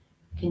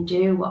 You can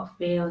do what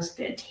feels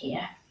good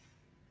here.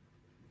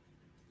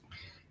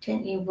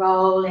 Gently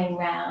rolling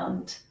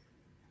round.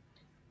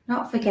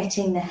 Not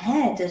forgetting the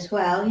head as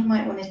well. You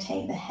might want to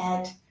take the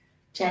head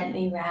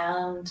gently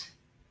round,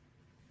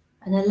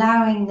 and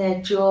allowing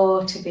the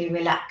jaw to be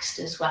relaxed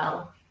as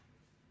well.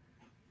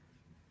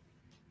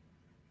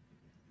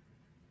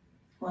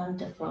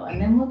 Wonderful.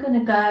 And then we're going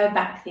to go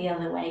back the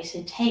other way.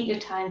 So take your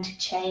time to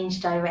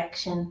change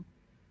direction.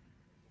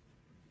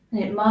 And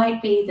it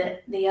might be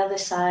that the other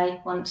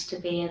side wants to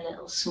be a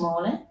little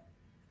smaller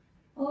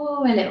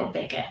or a little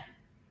bigger.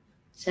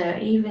 So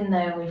even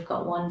though we've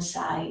got one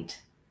side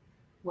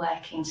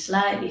working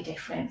slightly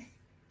different,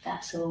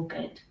 that's all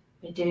good.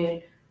 We're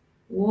doing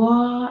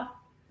what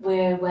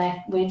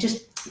we're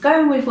just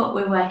going with what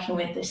we're working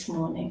with this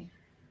morning.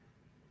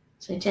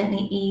 So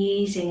gently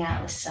easing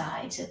out the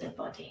sides of the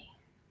body.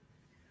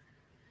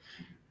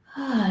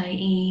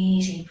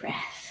 Easy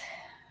breath.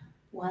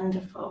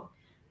 Wonderful.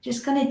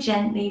 Just going to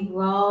gently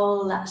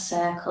roll that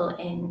circle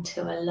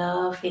into a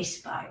lovely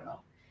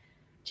spiral.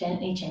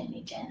 Gently,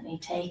 gently, gently,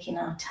 taking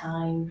our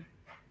time.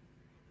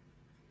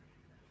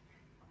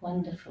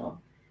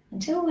 Wonderful.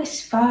 Until we're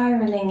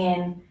spiraling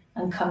in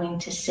and coming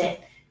to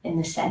sit in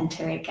the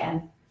center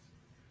again.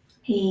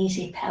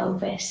 Easy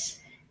pelvis,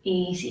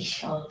 easy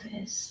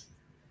shoulders.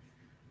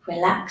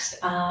 relaxed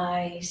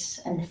eyes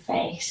and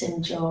face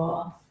and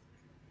jaw.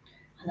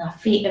 And our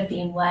feet are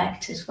being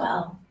worked as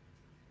well.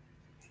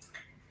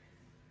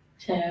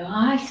 So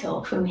I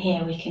thought from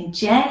here we can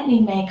gently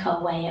make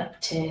our way up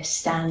to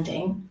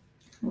standing.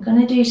 We're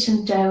going to do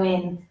some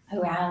doing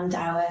around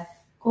our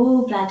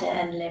gall bladder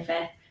and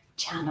liver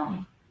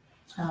channel,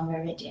 our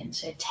meridian.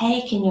 So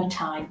taking your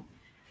time.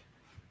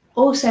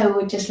 Also,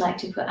 would just like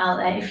to put out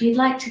there, if you'd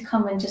like to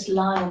come and just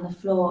lie on the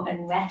floor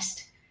and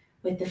rest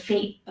with the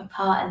feet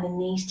apart and the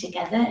knees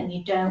together, and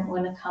you don't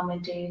want to come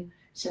and do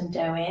some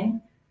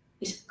doing,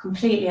 it's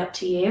completely up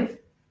to you.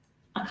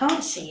 I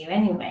can't see you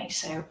anyway,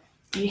 so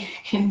you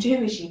can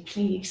do as you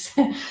please.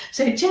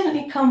 So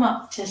gently come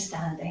up to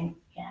standing.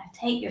 Yeah,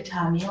 take your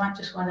time. You might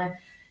just want to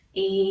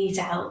ease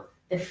out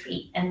the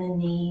feet and the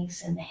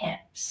knees and the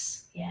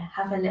hips. Yeah,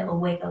 have a little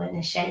wiggle and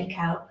a shake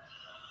out.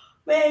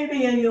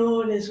 Maybe a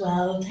yawn as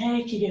well,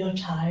 taking your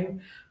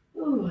time.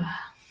 Ooh,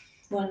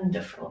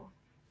 wonderful.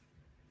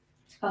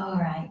 All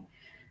right,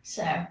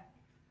 so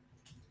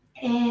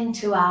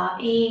into our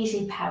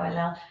easy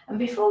parallel. And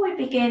before we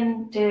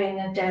begin doing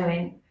a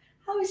doing,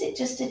 how is it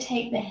just to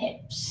take the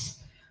hips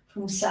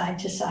from side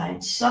to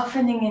side,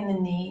 softening in the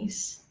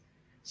knees?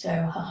 So,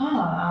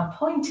 our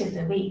point of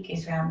the week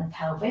is around the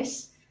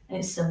pelvis, and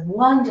it's the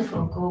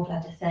wonderful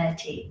Gallbladder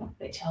 30,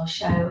 which I'll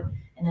show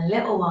in a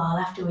little while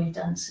after we've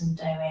done some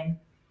doing.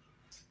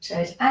 So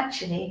it's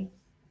actually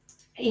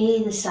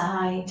either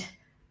side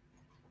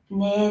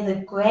near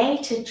the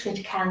greater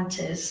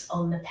trincanters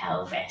on the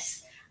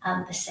pelvis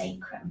and the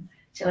sacrum.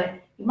 So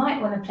you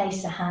might want to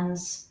place the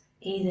hands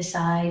either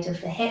side of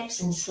the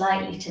hips and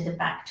slightly to the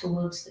back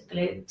towards the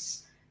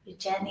glutes. You're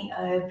gently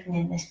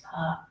opening this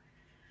part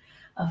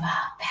of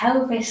our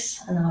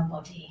pelvis and our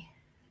body.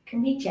 It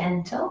can be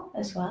gentle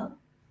as well.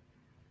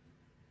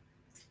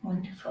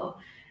 Wonderful.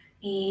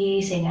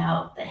 Easing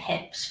out the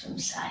hips from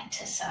side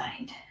to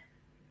side.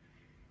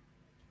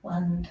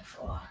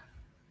 Wonderful.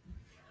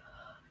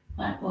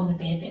 Might want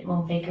to be a bit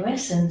more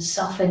vigorous and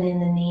soften in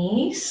the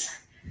knees.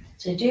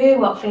 So do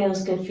what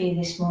feels good for you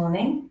this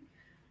morning.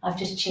 I've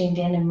just tuned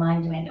in and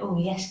mind went, oh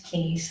yes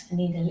please, I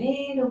need a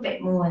little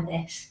bit more of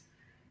this.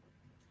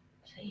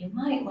 So you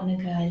might want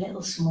to go a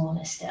little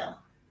smaller still.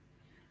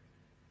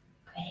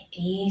 Great,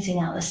 easing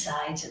out the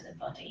sides of the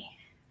body.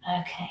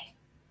 Okay,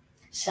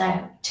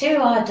 so to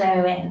our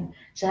doing.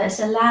 So let's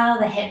allow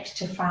the hips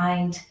to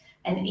find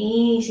an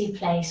easy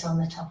place on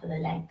the top of the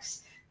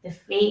legs. The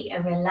feet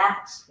are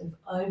relaxed, we've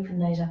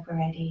opened those up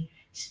already,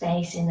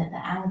 spacing at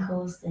the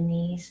ankles, the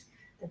knees,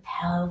 the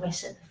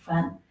pelvis at the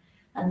front,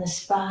 and the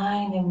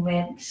spine and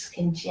ribs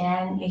can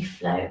gently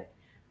float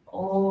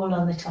all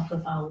on the top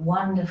of our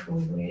wonderful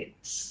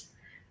roots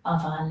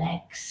of our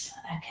legs.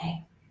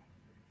 Okay,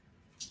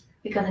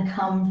 we're going to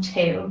come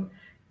to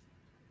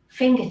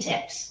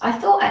fingertips. I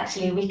thought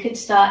actually we could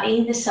start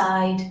either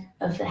side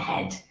of the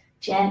head,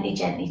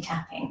 gently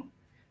tapping.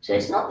 So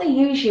it's not the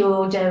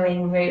usual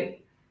doing route.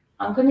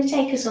 I'm going to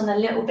take us on a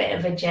little bit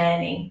of a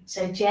journey.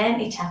 So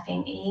gently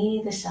tapping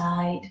either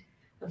side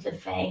of the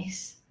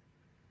face,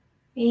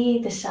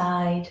 either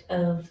side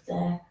of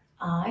the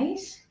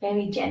eyes,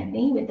 very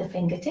gently with the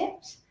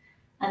fingertips,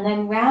 and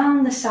then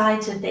round the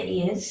sides of the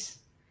ears.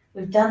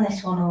 We've done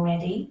this one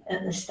already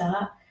at the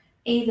start,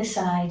 either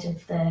side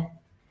of the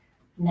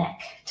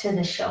neck to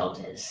the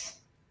shoulders.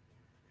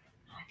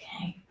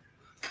 Okay,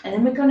 and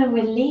then we're going to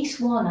release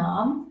one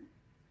arm.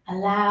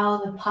 Allow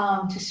the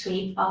palm to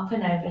sweep up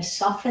and over,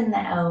 soften the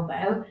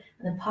elbow,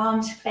 and the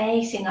palms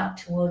facing up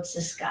towards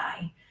the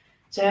sky.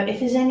 So if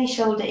there's any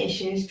shoulder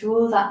issues,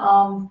 draw that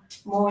arm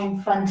more in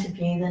front of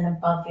you than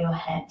above your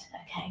head,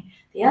 okay?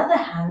 The other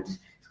hand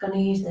is going to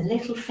use the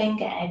little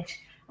finger edge,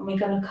 and we're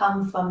going to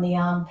come from the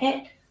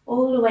armpit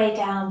all the way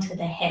down to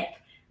the hip,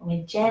 and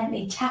we're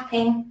gently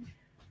tapping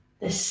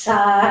the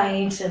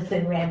sides of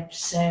the ribs.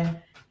 So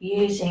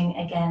using,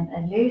 again,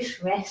 a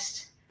loose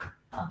wrist.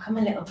 I'll come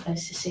a little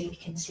closer so you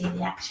can see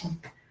the action.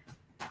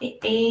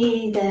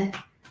 Either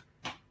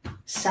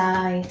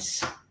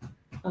sides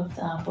of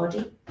our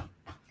body,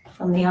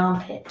 from the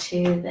armpit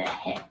to the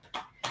hip.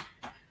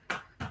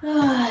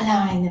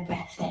 Allowing the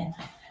breath in.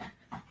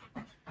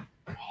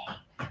 Great.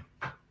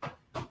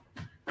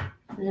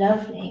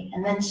 Lovely.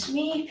 And then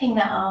sweeping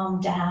the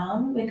arm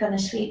down, we're going to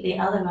sweep the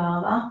other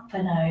arm up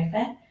and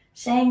over.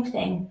 Same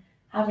thing,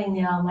 having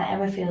the arm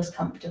wherever feels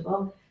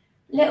comfortable.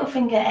 Little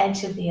finger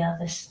edge of the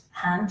other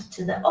hand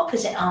to the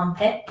opposite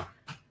armpit,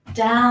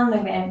 down the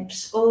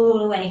ribs, all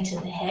the way to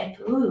the hip.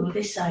 Ooh,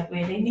 this side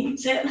really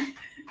needs it.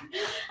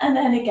 And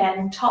then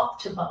again,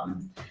 top to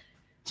bottom.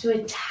 So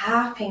we're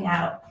tapping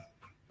out,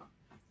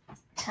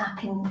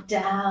 tapping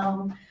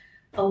down,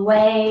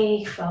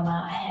 away from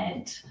our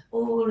head,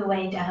 all the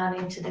way down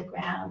into the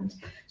ground.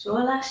 So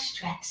all our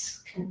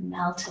stress can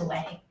melt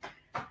away.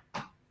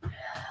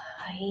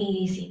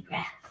 Easy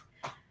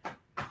breath.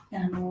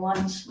 And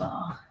once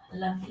more.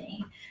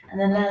 Lovely. And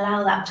then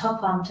allow that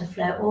top arm to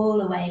float all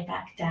the way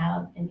back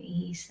down and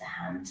ease the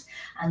hands.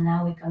 And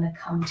now we're going to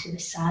come to the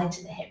sides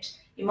of the hips.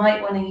 You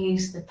might want to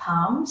use the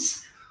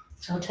palms.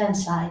 So I'll turn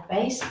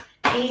sideways.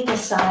 either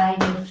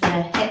side of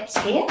the hips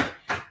here,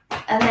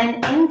 and then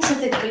into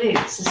the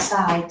glutes, the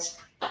sides.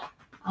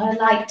 I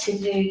like to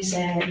use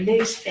a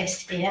loose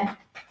fist here.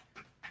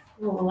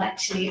 Oh,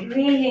 actually, it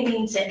really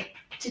needs it.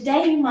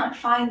 Today you might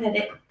find that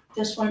it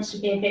just wants to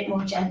be a bit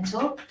more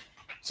gentle.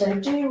 So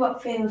do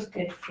what feels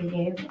good for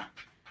you.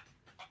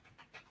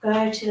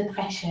 Go to the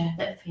pressure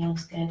that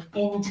feels good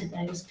into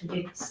those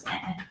glutes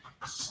there.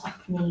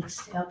 Soft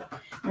knees still.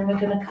 And we're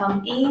going to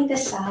come either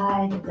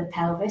side of the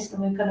pelvis,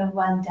 and we're going to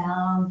run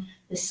down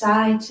the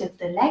sides of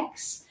the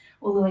legs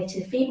all the way to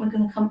the feet. We're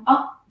going to come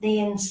up the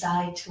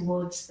inside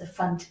towards the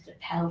front of the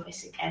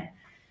pelvis again.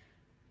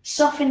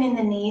 Softening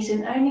the knees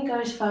and only go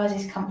as far as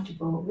is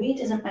comfortable. It really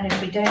doesn't matter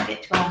if we don't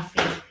get to our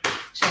feet.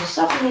 So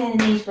softening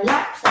the knees,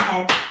 relax the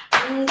head,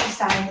 either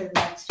side of the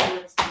legs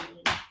towards the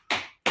knee.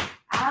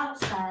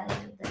 Outside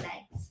of the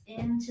legs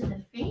into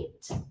the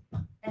feet.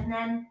 And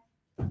then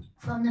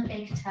from the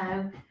big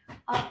toe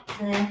up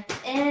the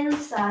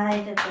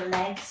inside of the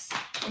legs,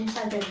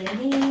 inside of the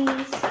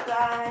knees,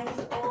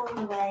 thighs, all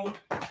the way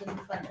to the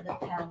front of the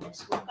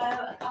pelvis. We'll go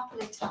a couple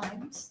of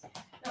times,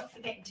 not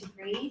forgetting to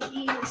breathe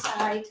either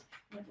side.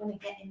 We're going to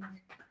get in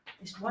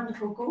this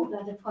wonderful Gall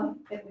Bladder point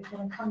that we're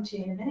going to come to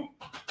in a minute.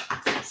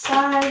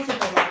 Sides of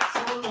the legs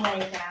all the way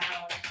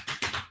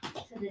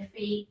down to the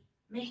feet,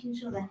 making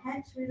sure the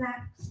head's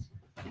relaxed.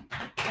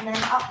 And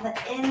then up the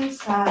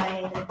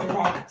inside of the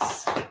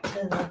legs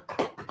to the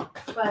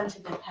front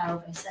of the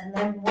pelvis. And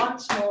then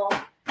once more,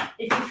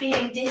 if you're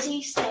feeling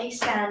dizzy, stay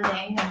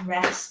standing and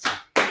rest.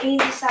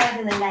 Either side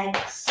of the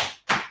legs,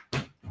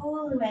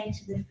 all the way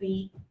to the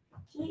feet.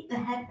 Keep the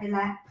head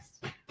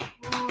relaxed,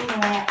 all the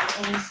way up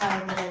the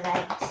inside of the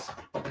legs.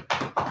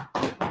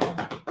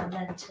 And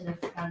then to the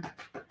front,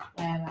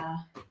 where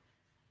our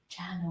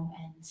channel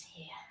ends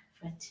here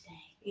for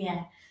today.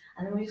 Yeah.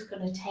 And then we're just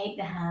going to take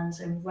the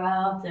hands and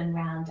rub them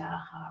round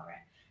our hara.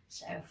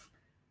 So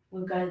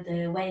we'll go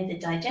the way the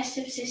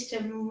digestive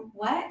system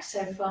works.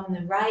 So from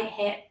the right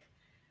hip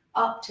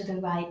up to the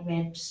right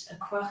ribs,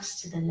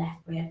 across to the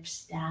left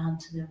ribs, down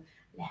to the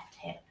left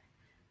hip,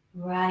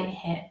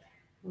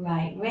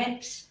 right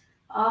ribs,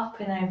 up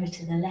and over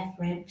to the left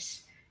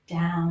ribs,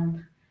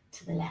 down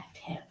to the left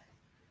hip.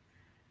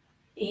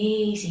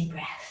 Easy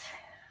breath.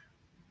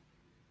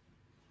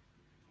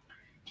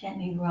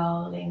 Gently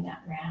rolling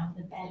that round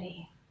the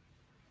belly.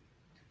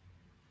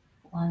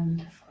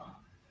 Wonderful.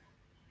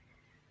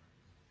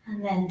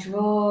 And then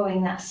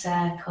drawing that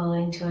circle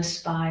into a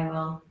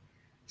spiral,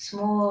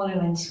 smaller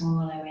and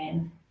smaller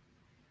in.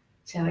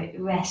 So it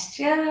rests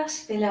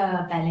just below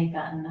our belly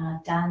button,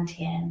 our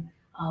dantian,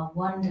 our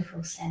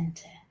wonderful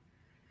center.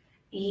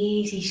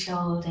 Easy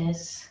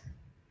shoulders,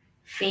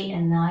 feet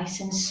are nice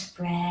and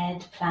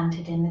spread,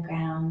 planted in the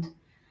ground.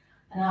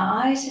 And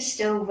our eyes are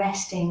still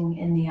resting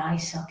in the eye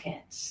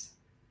sockets.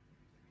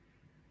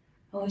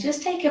 And we'll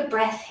just take a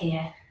breath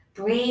here,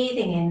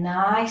 breathing in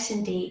nice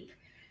and deep,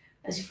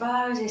 as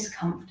far as is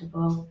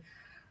comfortable.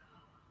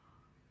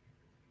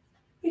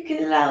 You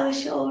can allow the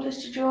shoulders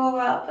to draw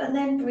up and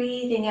then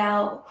breathing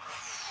out,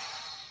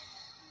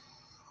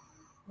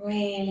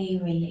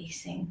 really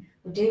releasing.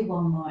 We'll do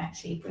one more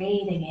actually,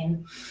 breathing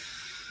in.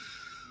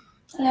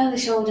 Allow the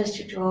shoulders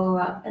to draw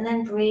up and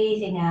then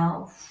breathing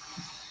out.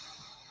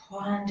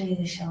 Undo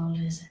the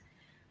shoulders,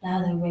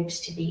 allow the ribs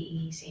to be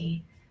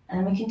easy, and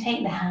then we can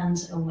take the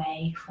hands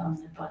away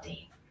from the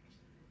body.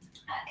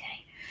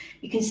 Okay,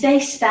 you can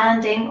stay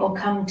standing or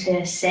come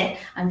to sit.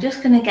 I'm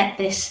just going to get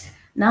this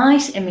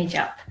nice image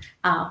up.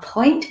 Our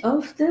point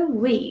of the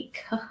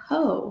week.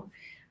 Ho-ho.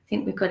 I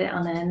think we've got it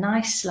on a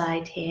nice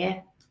slide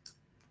here.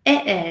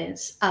 It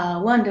is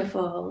our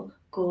wonderful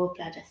Gall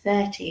Bladder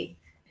 30.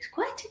 It's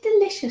quite a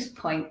delicious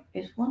point.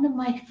 It's one of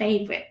my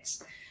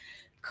favourites.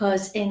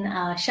 Because in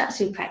our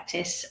Shiatsu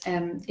practice,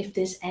 if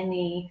there's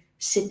any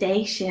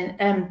sedation,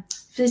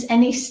 if there's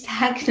any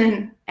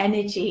stagnant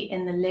energy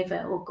in the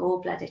liver or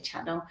gallbladder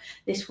channel,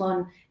 this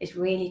one is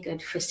really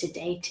good for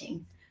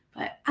sedating.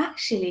 But I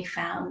actually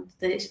found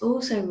that it's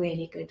also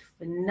really good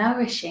for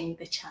nourishing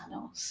the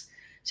channels.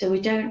 So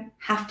we don't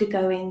have to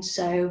go in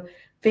so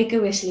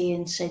vigorously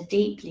and so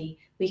deeply.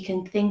 We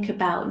can think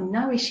about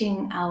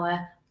nourishing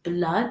our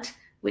blood,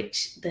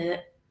 which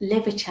the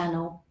liver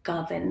channel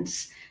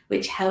governs,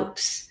 which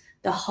helps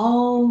the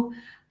whole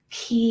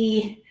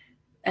Qi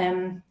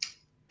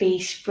be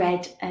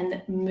spread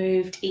and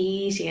moved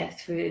easier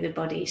through the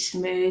body,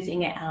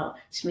 smoothing it out,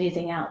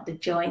 smoothing out the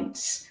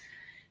joints,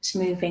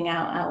 smoothing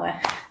out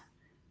our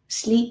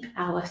sleep,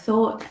 our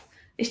thought.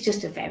 It's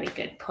just a very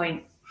good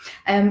point.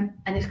 And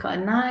it's got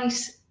a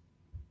nice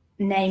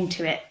name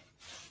to it.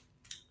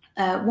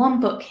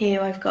 One book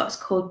here I've got is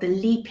called The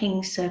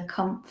Leaping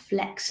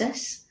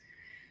Circumflexus.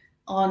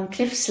 On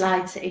Cliff's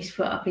slides that he's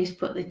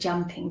put the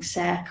jumping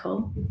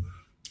circle.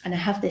 And I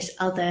have this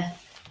other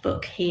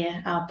book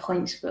here, our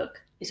points book,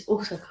 is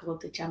also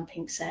called The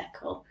Jumping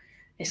Circle.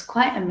 It's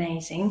quite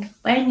amazing.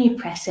 When you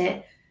press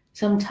it,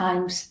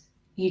 sometimes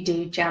you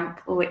do jump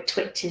or it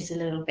twitches a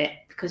little bit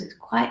because it's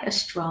quite a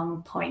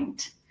strong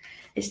point.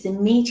 It's the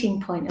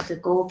meeting point of the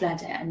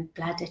gallbladder and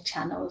bladder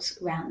channels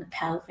around the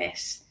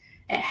pelvis.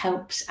 It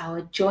helps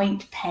our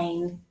joint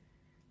pain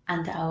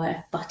and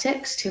our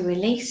buttocks to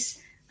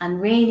release, and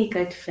really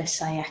good for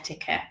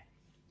sciatica.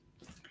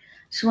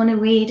 Just want to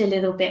read a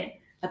little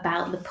bit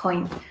about the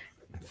point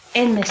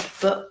in this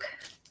book.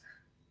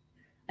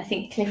 I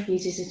think Cliff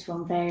uses this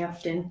one very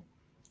often.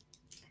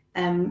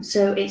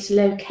 So it's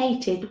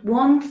located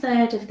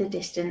 1/3 of the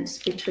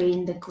distance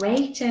between the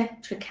greater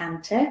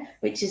trochanter,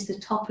 which is the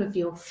top of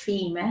your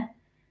femur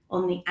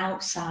on the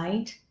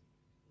outside,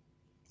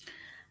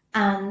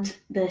 and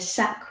the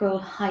sacral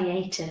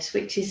hiatus,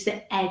 which is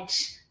the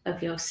edge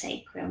of your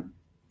sacrum.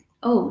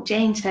 Oh,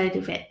 Jane's heard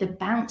of it, the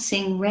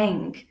bouncing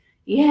ring.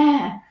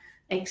 Yeah,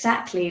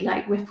 exactly,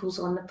 like ripples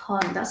on the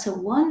pond. That's a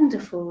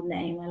wonderful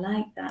name, I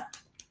like that.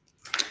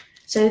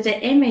 So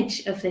the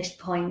image of this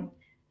point,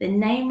 the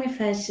name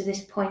refers to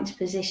this point's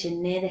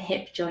position near the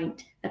hip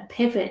joint, a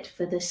pivot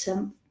for the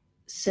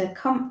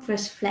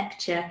circumflex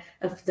flexure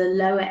of the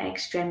lower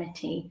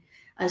extremity,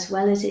 as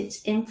well as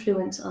its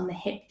influence on the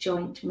hip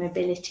joint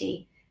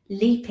mobility.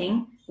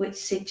 Leaping, which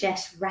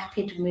suggests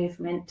rapid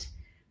movement,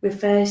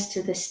 refers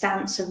to the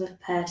stance of a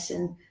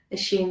person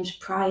assumes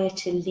prior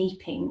to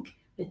leaping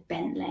with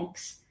bent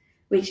legs,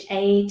 which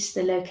aids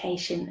the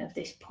location of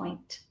this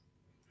point.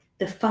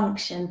 The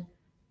function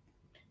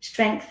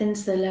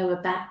strengthens the lower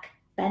back,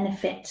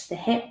 benefits the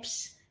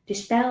hips,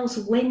 dispels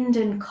wind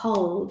and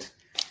cold.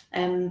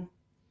 So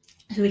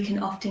we can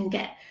often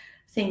get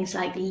things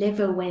like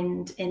liver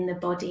wind in the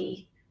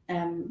body.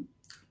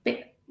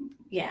 But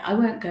yeah, I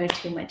won't go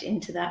too much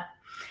into that.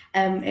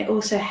 It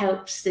also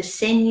helps the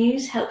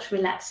sinews, helps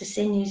relax the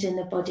sinews in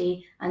the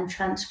body and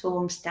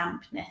transforms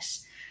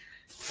dampness.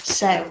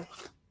 So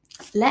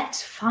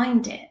let's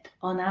find it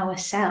on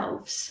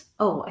ourselves.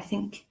 Oh, I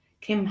think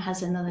Kim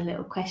has another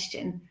little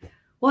question.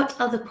 What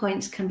other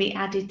points can be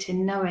added to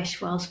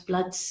nourish whilst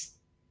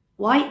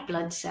white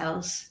blood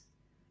cells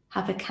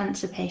have a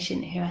cancer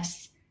patient who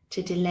has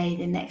to delay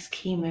the next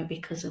chemo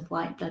because of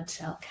white blood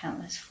cell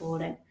count has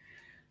fallen?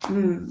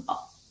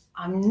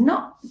 I'm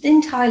not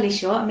entirely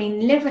sure. I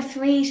mean, liver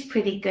 3 is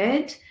pretty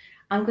good.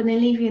 I'm going to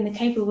leave you in the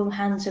capable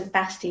hands of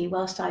Basti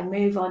whilst I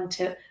move on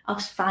to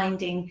us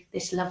finding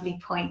this lovely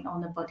point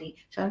on the body.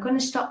 So I'm going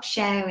to stop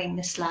sharing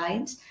the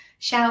slides.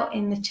 Shout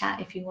in the chat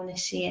if you want to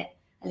see it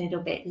a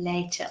little bit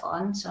later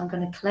on. So I'm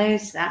going to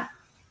close that.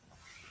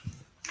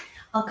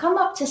 I'll come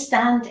up to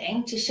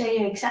standing to show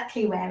you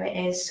exactly where it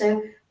is.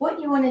 So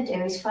what you want to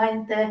do is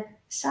find the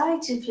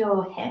sides of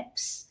your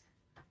hips,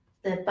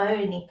 the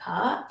bony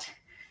part,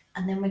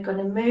 and then we're going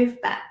to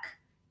move back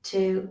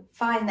to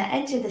find the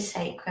edge of the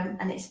sacrum,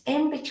 and it's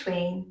in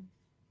between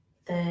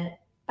the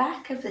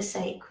back of the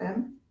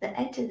sacrum, the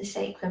edge of the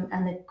sacrum,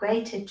 and the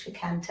greater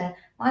trochanter.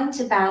 Mine's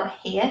about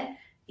here.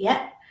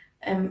 Yep.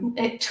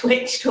 It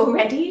twitched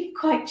already,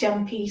 quite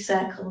jumpy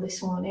circle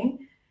this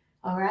morning.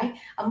 All right,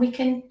 and we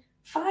can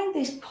find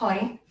this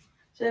point.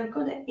 So I've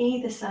got it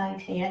either side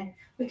here.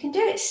 We can do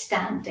it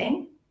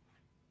standing,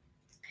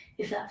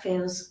 if that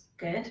feels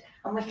good.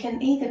 And we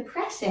can either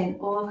press in,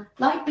 or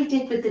like we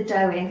did with the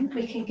dough-in,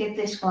 we can give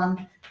this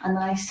one a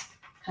nice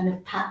kind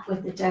of pat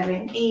with the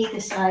dough-in,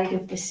 either side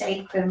of the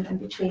sacrum and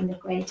between the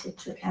greater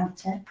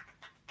trochanter.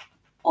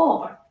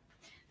 Or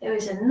there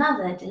is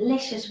another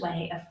delicious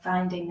way of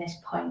finding this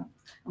point,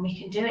 and we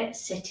can do it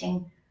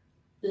sitting,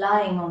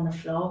 lying on the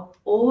floor,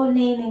 or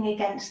leaning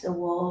against the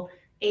wall,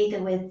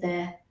 either with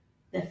the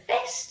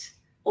fist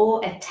or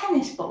a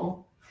tennis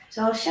ball.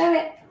 So I'll show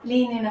it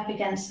leaning up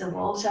against the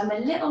wall. So I'm a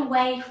little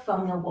way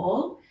from the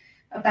wall,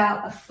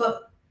 about a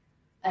foot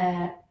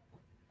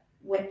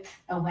width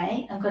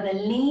away. I'm going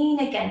to lean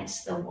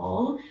against the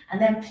wall and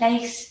then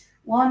place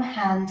one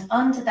hand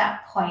under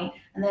that point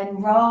and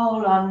then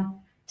roll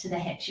on to the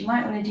hips. You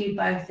might want to do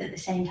both at the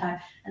same time.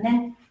 And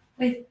then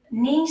with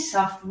knees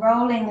soft,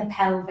 rolling the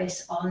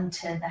pelvis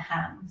onto the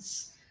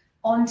hands,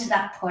 onto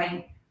that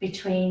point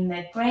between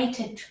the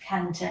greater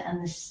trochanter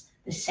and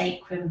the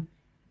sacrum,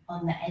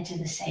 on the edge of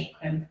the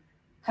sacrum.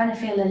 Kind of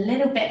feel a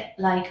little bit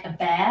like a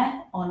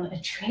bear on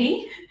a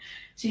tree.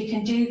 So you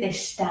can do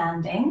this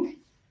standing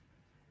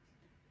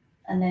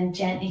and then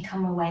gently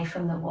come away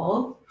from the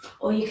wall.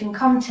 Or you can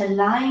come to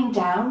lying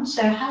down.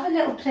 So have a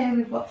little play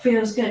with what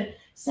feels good.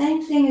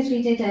 Same thing as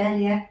we did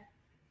earlier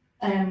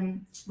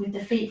with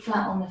the feet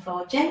flat on the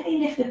floor. Gently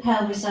lift the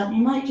pelvis up.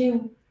 You might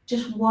do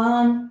just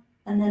one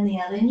and then the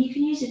other. And you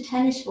can use a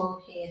tennis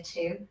ball here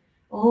too,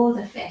 or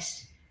the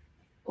fist,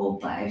 or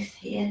both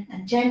here.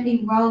 And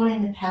gently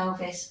rolling the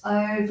pelvis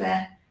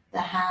over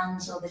the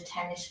hands or the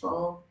tennis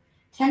ball.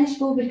 Tennis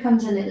ball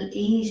becomes a little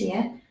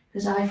easier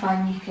because I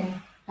find you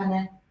can kind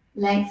of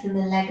lengthen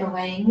the leg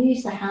away and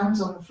use the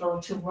hands on the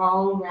floor to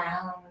roll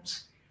round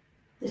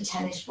the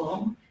tennis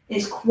ball.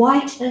 It's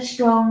quite a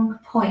strong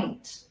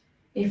point.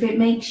 If it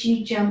makes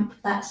you jump,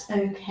 that's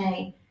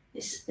okay.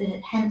 It's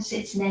hence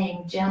its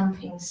name,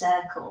 jumping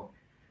circle.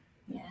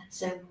 Yeah,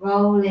 so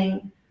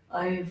rolling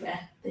over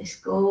this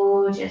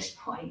gorgeous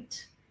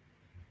point.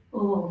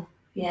 Oh,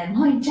 yeah,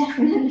 mine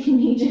definitely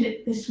needed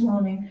it this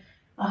morning.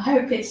 I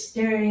hope it's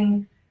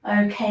doing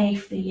okay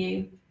for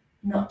you,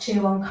 not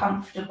too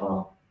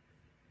uncomfortable.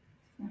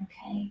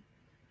 Okay.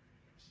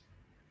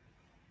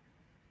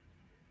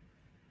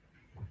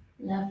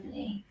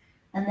 Lovely.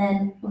 And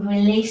then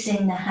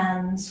releasing the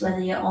hands,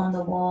 whether you're on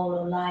the wall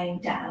or lying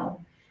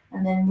down,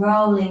 and then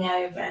rolling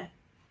over.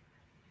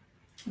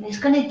 And it's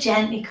going to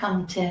gently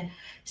come to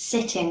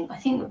sitting. I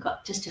think we've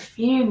got just a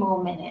few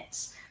more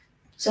minutes.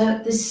 So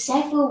there's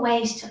several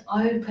ways to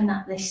open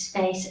up this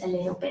space a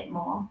little bit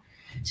more.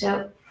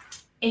 So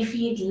if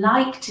you'd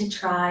like to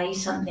try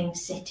something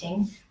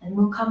sitting, and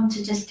we'll come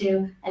to just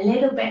do a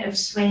little bit of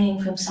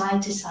swinging from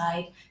side to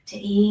side to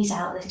ease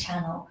out the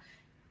channel.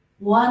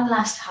 One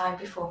last time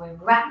before we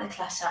wrap the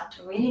class up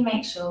to really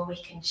make sure we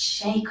can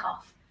shake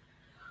off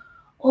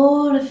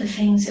all of the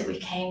things that we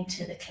came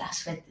to the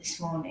class with this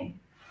morning.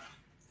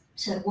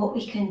 So what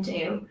we can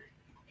do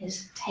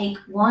is take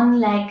one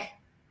leg.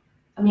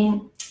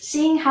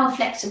 Seeing how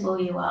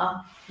flexible you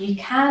are, you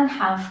can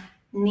have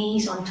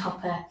knees on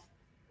top of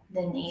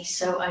the knees.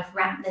 So I've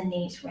wrapped the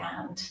knees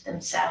round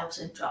themselves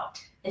and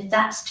dropped. If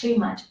that's too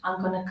much,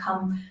 I'm going to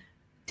come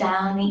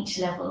down each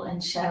level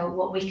and show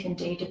what we can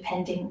do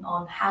depending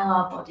on how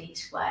our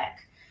bodies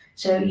work.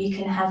 So you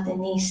can have the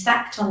knees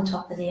stacked on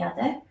top of the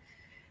other,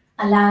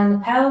 allowing the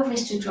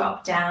pelvis to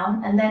drop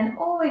down, and then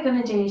all we're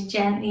going to do is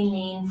gently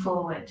lean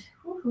forward.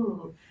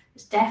 Woohoo!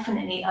 It's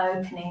definitely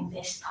opening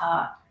this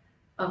part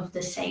of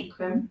the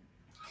sacrum.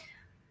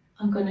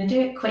 I'm going to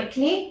do it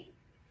quickly.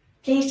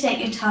 Please take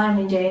your time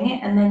in doing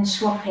it, and then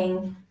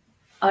swapping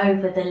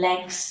over the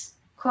legs,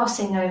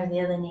 crossing over the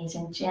other knees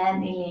and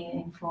gently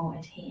leaning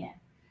forward here.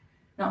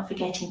 Not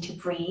forgetting to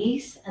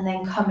breathe, and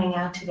then coming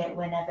out of it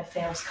whenever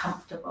feels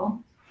comfortable.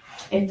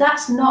 If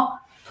that's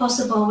not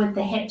possible with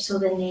the hips or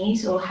the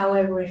knees, or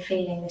however we're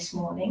feeling this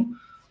morning,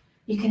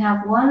 you can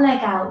have one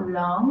leg out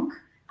long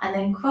and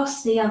then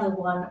cross the other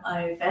one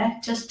over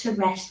just to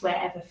rest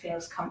wherever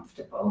feels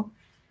comfortable.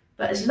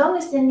 But as long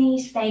as the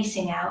knee's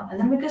facing out, and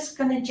then we're just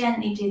going to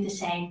gently do the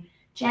same,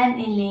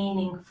 gently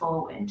leaning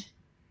forward.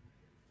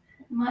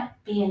 It might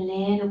be a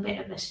little bit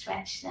of a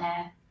stretch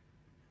there.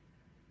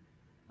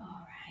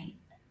 All right.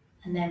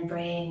 And then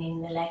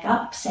bringing the leg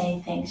up,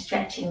 same thing,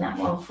 stretching that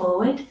one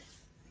forward,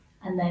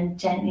 and then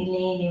gently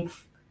leaning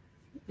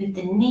with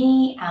the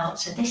knee out.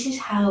 So this is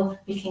how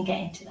we can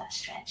get into that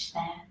stretch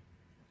there.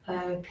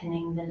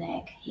 Opening the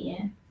leg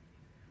here,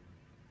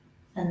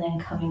 and then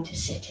coming to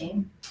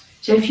sitting.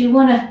 So if you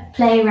want to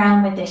play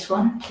around with this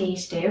one,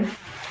 please do.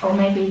 Or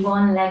maybe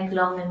one leg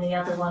long and the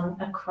other one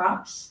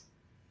across.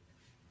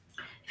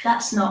 If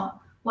that's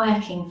not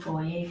working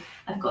for you,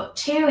 I've got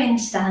two in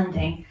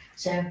standing.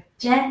 So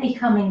gently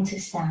coming to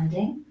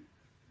standing.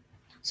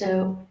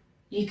 So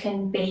you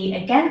can be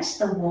against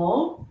the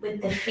wall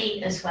with the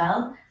feet as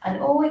well.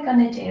 And all we're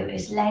going to do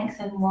is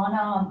lengthen one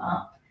arm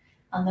up,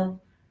 and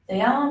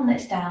the arm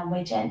that's down,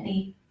 we're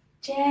gently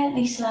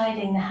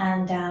sliding the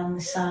hand down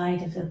the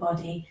side of the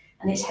body,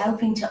 and it's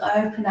helping to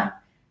open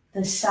up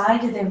the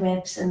side of the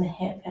ribs and the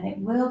hip, and it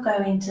will go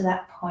into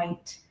that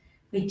point.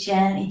 We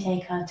gently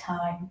take our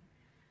time,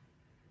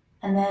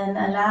 and then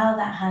allow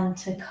that hand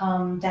to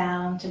come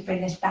down to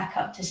bring us back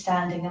up to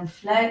standing, and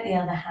float the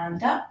other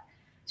hand up.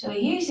 So we're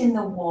using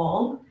the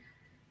wall,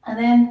 and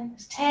then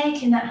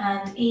taking that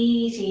hand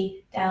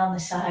easy down the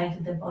side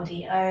of the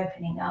body,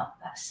 opening up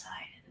that side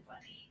of the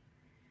body,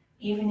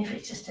 even if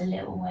it's just a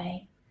little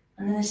way.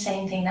 And then the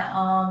same thing, that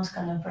arm's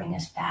going to bring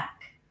us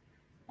back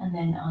and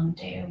then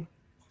undo.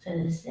 So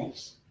there's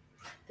this.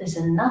 There's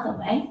another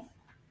way.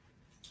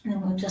 And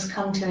then we'll just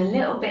come to a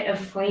little bit of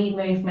free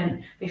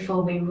movement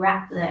before we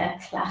wrap the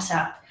class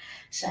up.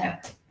 So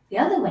the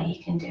other way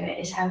you can do it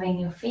is having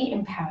your feet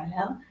in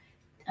parallel.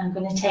 I'm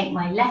going to take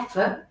my left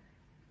foot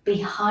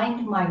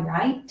behind my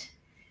right,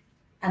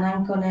 and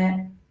I'm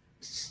going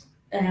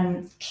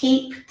to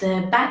keep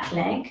the back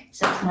leg,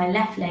 so it's my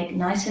left leg,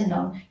 nice and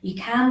long. You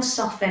can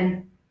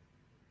soften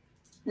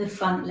the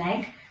front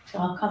leg, so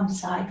I'll come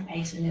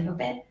sideways a little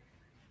bit.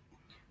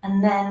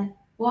 And then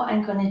what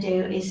I'm going to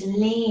do is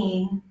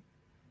lean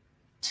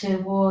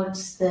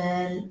towards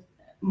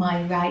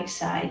my right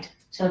side.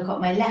 So I've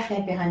got my left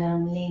leg behind and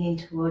I'm leaning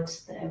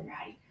towards the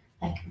right,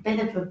 like a bit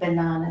of a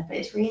banana, but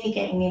it's really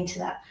getting into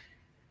that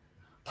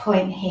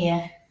point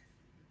here.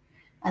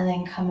 And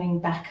then coming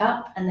back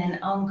up and then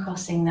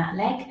uncrossing that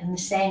leg, and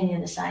the same the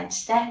other side,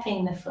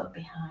 stepping the foot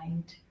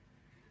behind,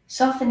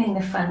 softening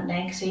the front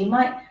leg. So you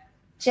might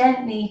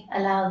gently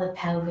allow the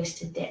pelvis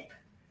to dip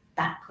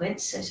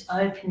backwards, so it's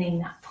opening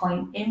that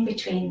point in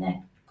between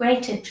the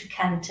greater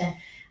trochanter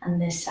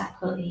and the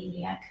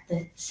sacroiliac,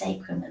 the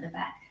sacrum at the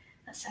back,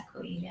 that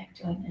sacroiliac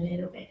joint a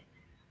little bit.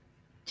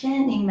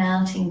 Gently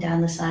melting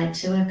down the side,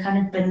 so we're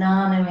kind of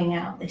bananaing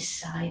out this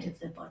side of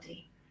the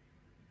body.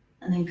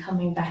 And then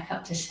coming back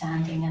up to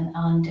standing and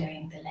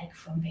undoing the leg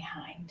from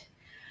behind.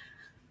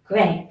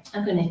 Great,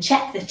 I'm going to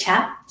check the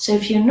chat. So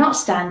if you're not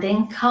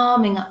standing,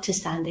 calming up to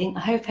standing.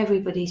 I hope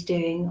everybody's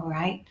doing all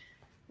right.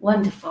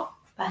 Wonderful,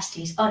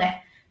 Basti's on it.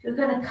 So we're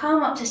going to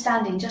calm up to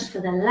standing just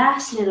for the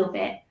last little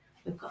bit.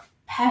 We've got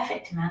a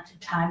perfect amount of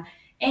time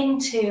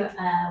into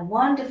a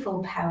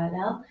wonderful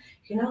parallel.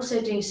 You can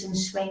also do some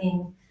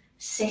swinging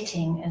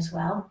sitting as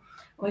well.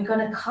 We're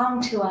going to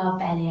come to our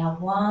belly, our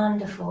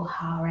wonderful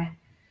hara,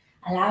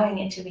 allowing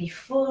it to be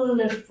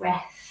full of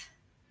breath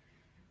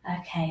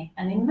Okay,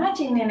 and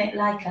imagining it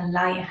like a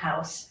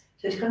lighthouse.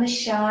 So it's going to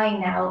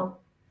shine out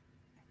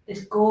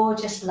this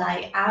gorgeous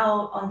light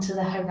out onto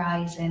the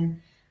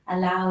horizon,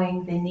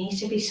 allowing the knees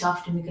to be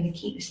soft, and we're going to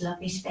keep this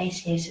lovely space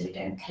here so we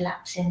don't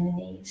collapse in the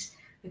knees.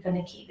 We're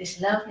going to keep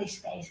this lovely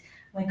space.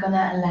 We're going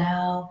to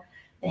allow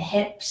the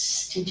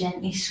hips to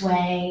gently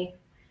sway,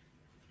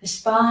 the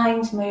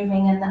spine's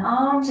moving, and the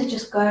arms are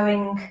just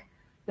going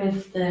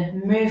with the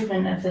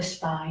movement of the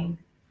spine.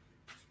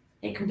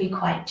 It can be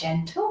quite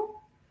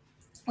gentle,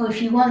 or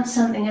if you want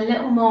something a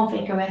little more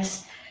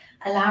vigorous,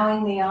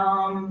 allowing the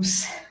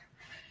arms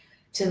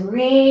to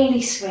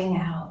really swing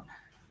out.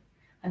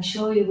 I'm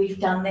sure we've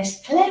done this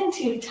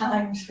plenty of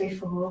times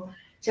before.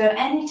 So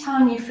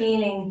anytime you're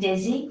feeling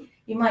dizzy,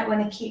 you might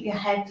want to keep your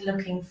head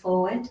looking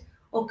forward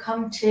or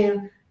come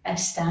to a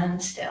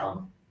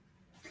standstill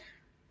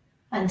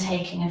and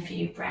taking a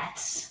few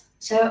breaths.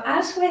 So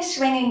as we're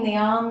swinging the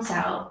arms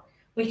out,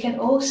 we can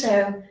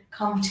also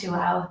come to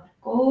our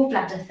Gall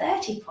Bladder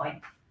 30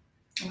 point.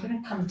 I'm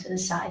going to come to the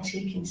side so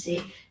you can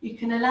see. You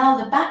can allow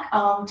the back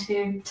arm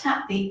to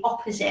tap the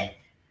opposite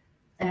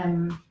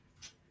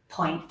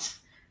point.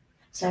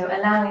 So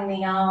allowing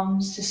the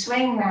arms to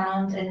swing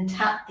round and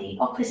tap the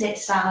opposite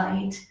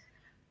side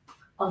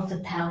of the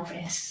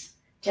pelvis,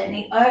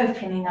 gently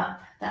opening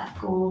up that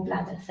Gall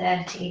Bladder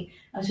 30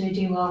 as we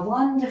do our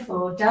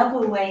wonderful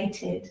double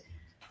weighted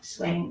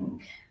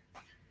swing.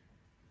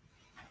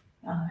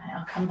 All right,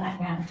 I'll come back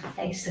round to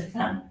face the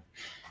front.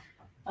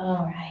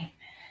 All right.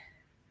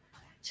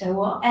 So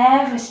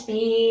whatever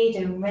speed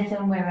and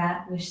rhythm we're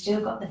at, we've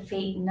still got the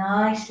feet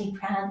nicely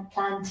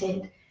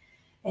planted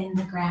in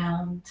the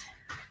ground.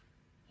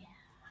 Yeah.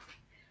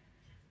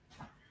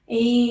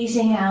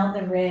 Easing out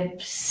the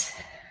ribs,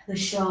 the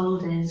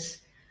shoulders,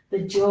 the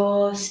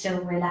jaw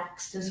still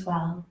relaxed as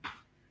well.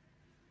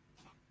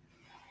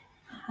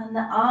 And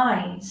the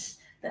eyes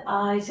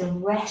are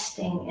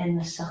resting in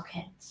the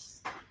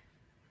sockets.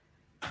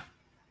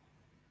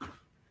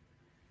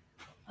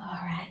 All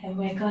right, and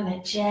we're going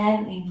to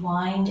gently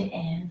wind it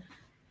in,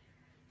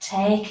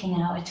 taking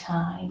our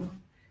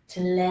time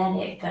to let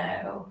it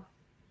go.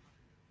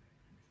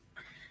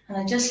 And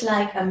I'd just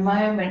like a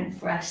moment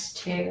for us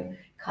to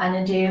kind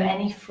of do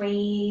any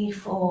free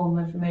form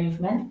of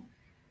movement.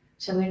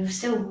 So we're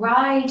still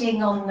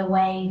riding on the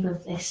wave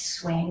of this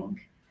swing.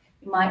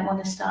 You might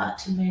want to start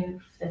to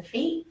move the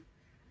feet.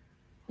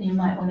 You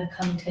might want to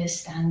come to a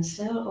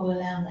standstill or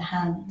allow the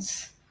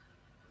hands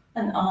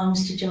and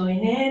arms to join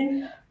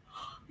in.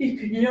 You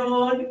can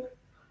yawn,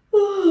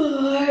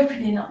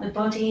 opening up the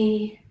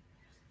body.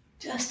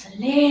 Just a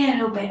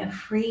little bit of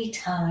free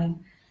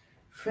time,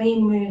 free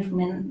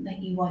movement that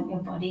you want your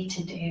body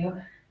to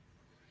do.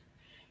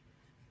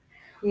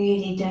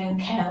 Really don't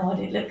care what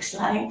it looks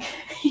like.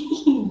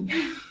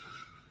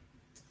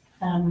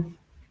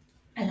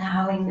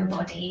 Allowing the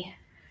body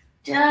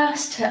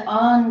just to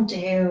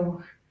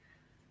undo,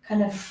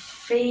 kind of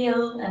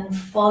feel and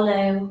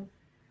follow,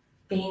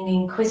 being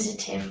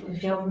inquisitive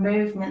with your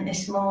movement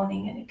this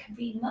morning, and it can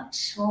be much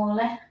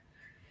smaller.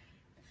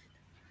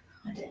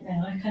 I don't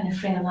know, I kind of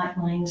feel like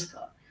mine's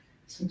got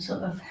some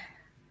sort of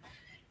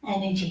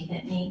energy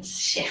that needs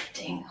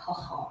shifting.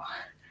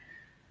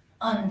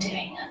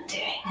 Undoing,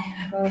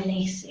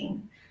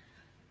 releasing,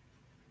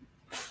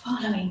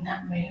 following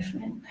that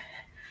movement.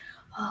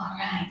 All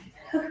right,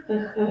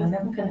 and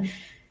then we're going to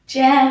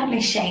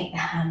gently shake the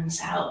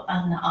hands out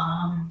and the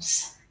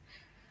arms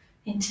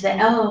into the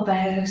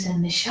elbows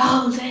and the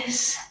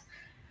shoulders.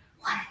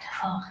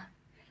 Wonderful.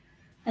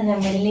 And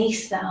then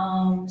release the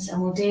arms,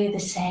 and we'll do the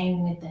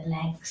same with the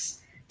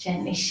legs.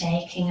 Gently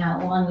shaking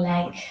out one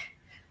leg,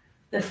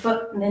 the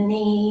foot and the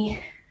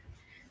knee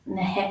and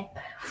the hip.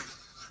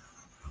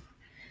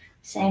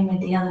 Same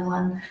with the other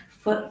one,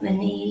 foot, the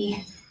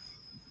knee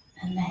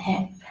and the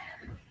hip.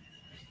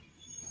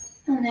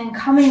 And then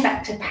coming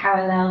back to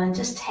parallel and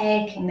just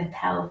taking the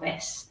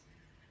pelvis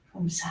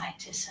from side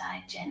to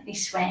side, gently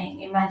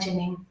swaying,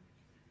 imagining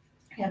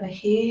you have a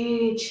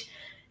huge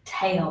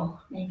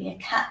tail, maybe a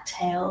cat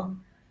tail,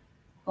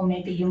 or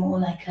maybe you're more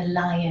like a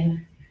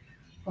lion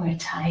or a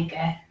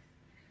tiger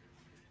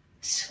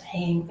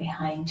swaying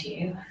behind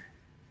you.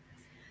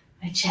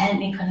 We're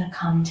gently going to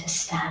come to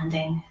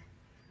standing,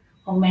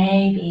 or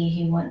maybe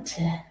you want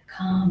to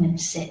calm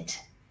and sit.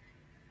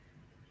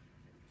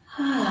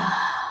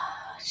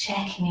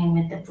 Checking in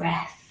with the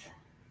breath.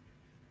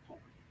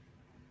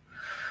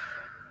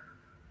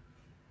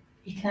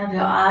 You can have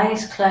your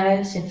eyes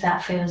closed if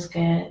that feels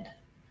good.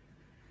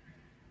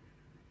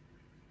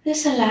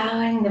 Just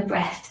allowing the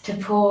breath to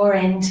pour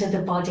into the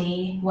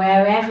body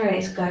wherever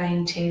it's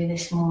going to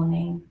this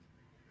morning.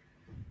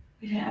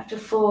 You don't have to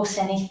force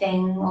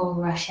anything or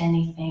rush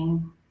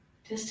anything.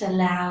 Just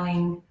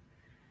allowing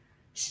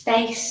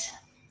space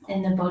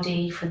in the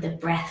body for the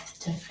breath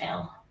to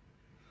fill.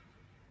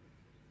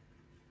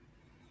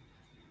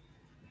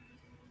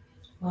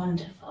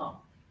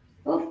 Wonderful.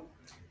 Oh,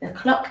 the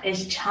clock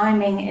is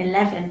chiming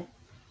 11.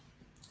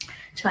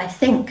 So I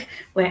think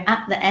we're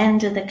at the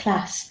end of the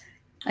class.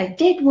 I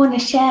did want to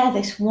share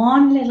this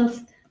one little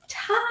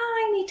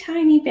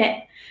tiny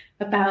bit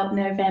about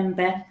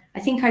November. I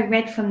think I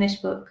read from this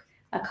book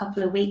a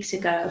couple of weeks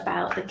ago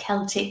about the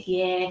Celtic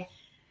year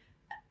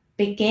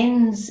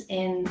begins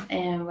in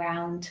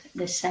around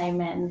the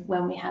same end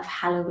when we have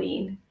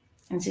Halloween.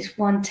 And this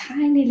one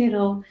tiny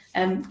little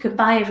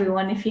goodbye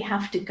everyone if you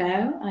have to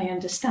go. I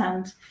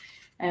understand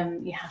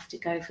you have to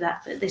go for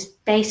that, but this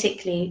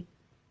basically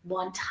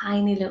one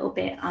tiny little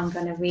bit I'm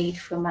going to read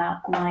from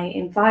my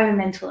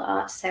Environmental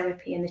Arts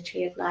Therapy in the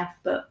Tree of Life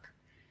book.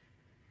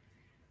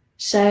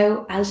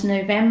 So as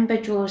November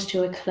draws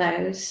to a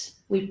close,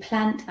 we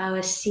plant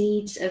our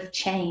seeds of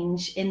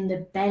change in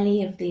the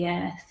belly of the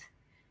earth,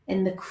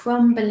 in the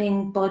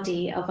crumbling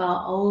body of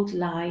our old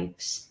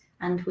lives,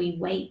 and we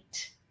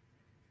wait.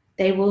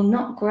 They will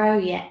not grow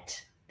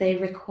yet. They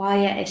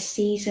require a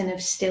season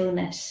of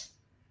stillness,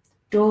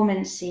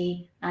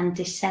 dormancy, and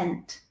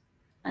descent,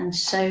 and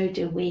so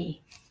do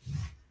we.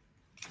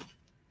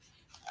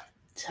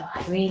 So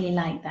I really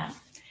like that.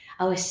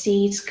 Our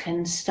seeds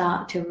can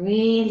start to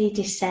really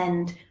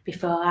descend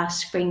before our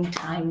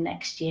springtime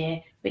next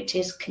year, which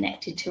is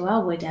connected to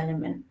our wood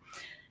element.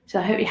 So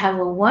I hope you have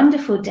a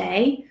wonderful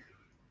day.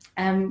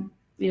 I'm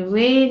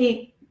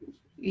really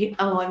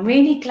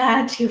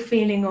glad you're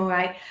feeling all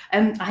right.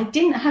 I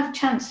didn't have a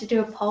chance to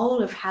do a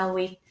poll of how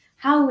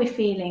we're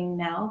feeling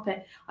now,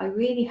 but I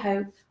really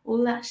hope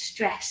all that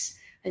stress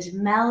has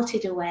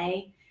melted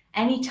away.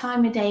 Any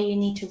time of day you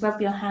need to rub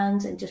your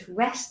hands and just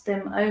rest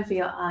them over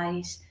your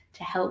eyes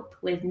to help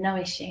with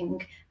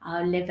nourishing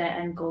our liver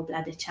and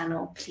gallbladder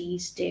channel,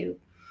 please do.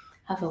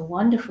 Have a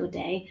wonderful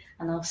day,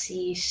 and I'll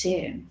see you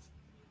soon.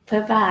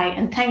 Bye-bye,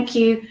 and thank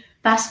you,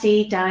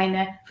 Basti,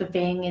 Dinah, for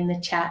being in the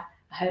chat.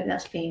 I hope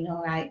that's been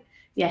all right.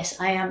 Yes,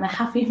 I am a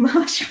happy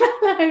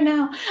marshmallow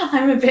now.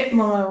 I'm a bit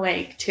more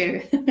awake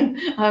too.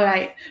 All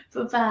right,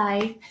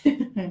 bye-bye.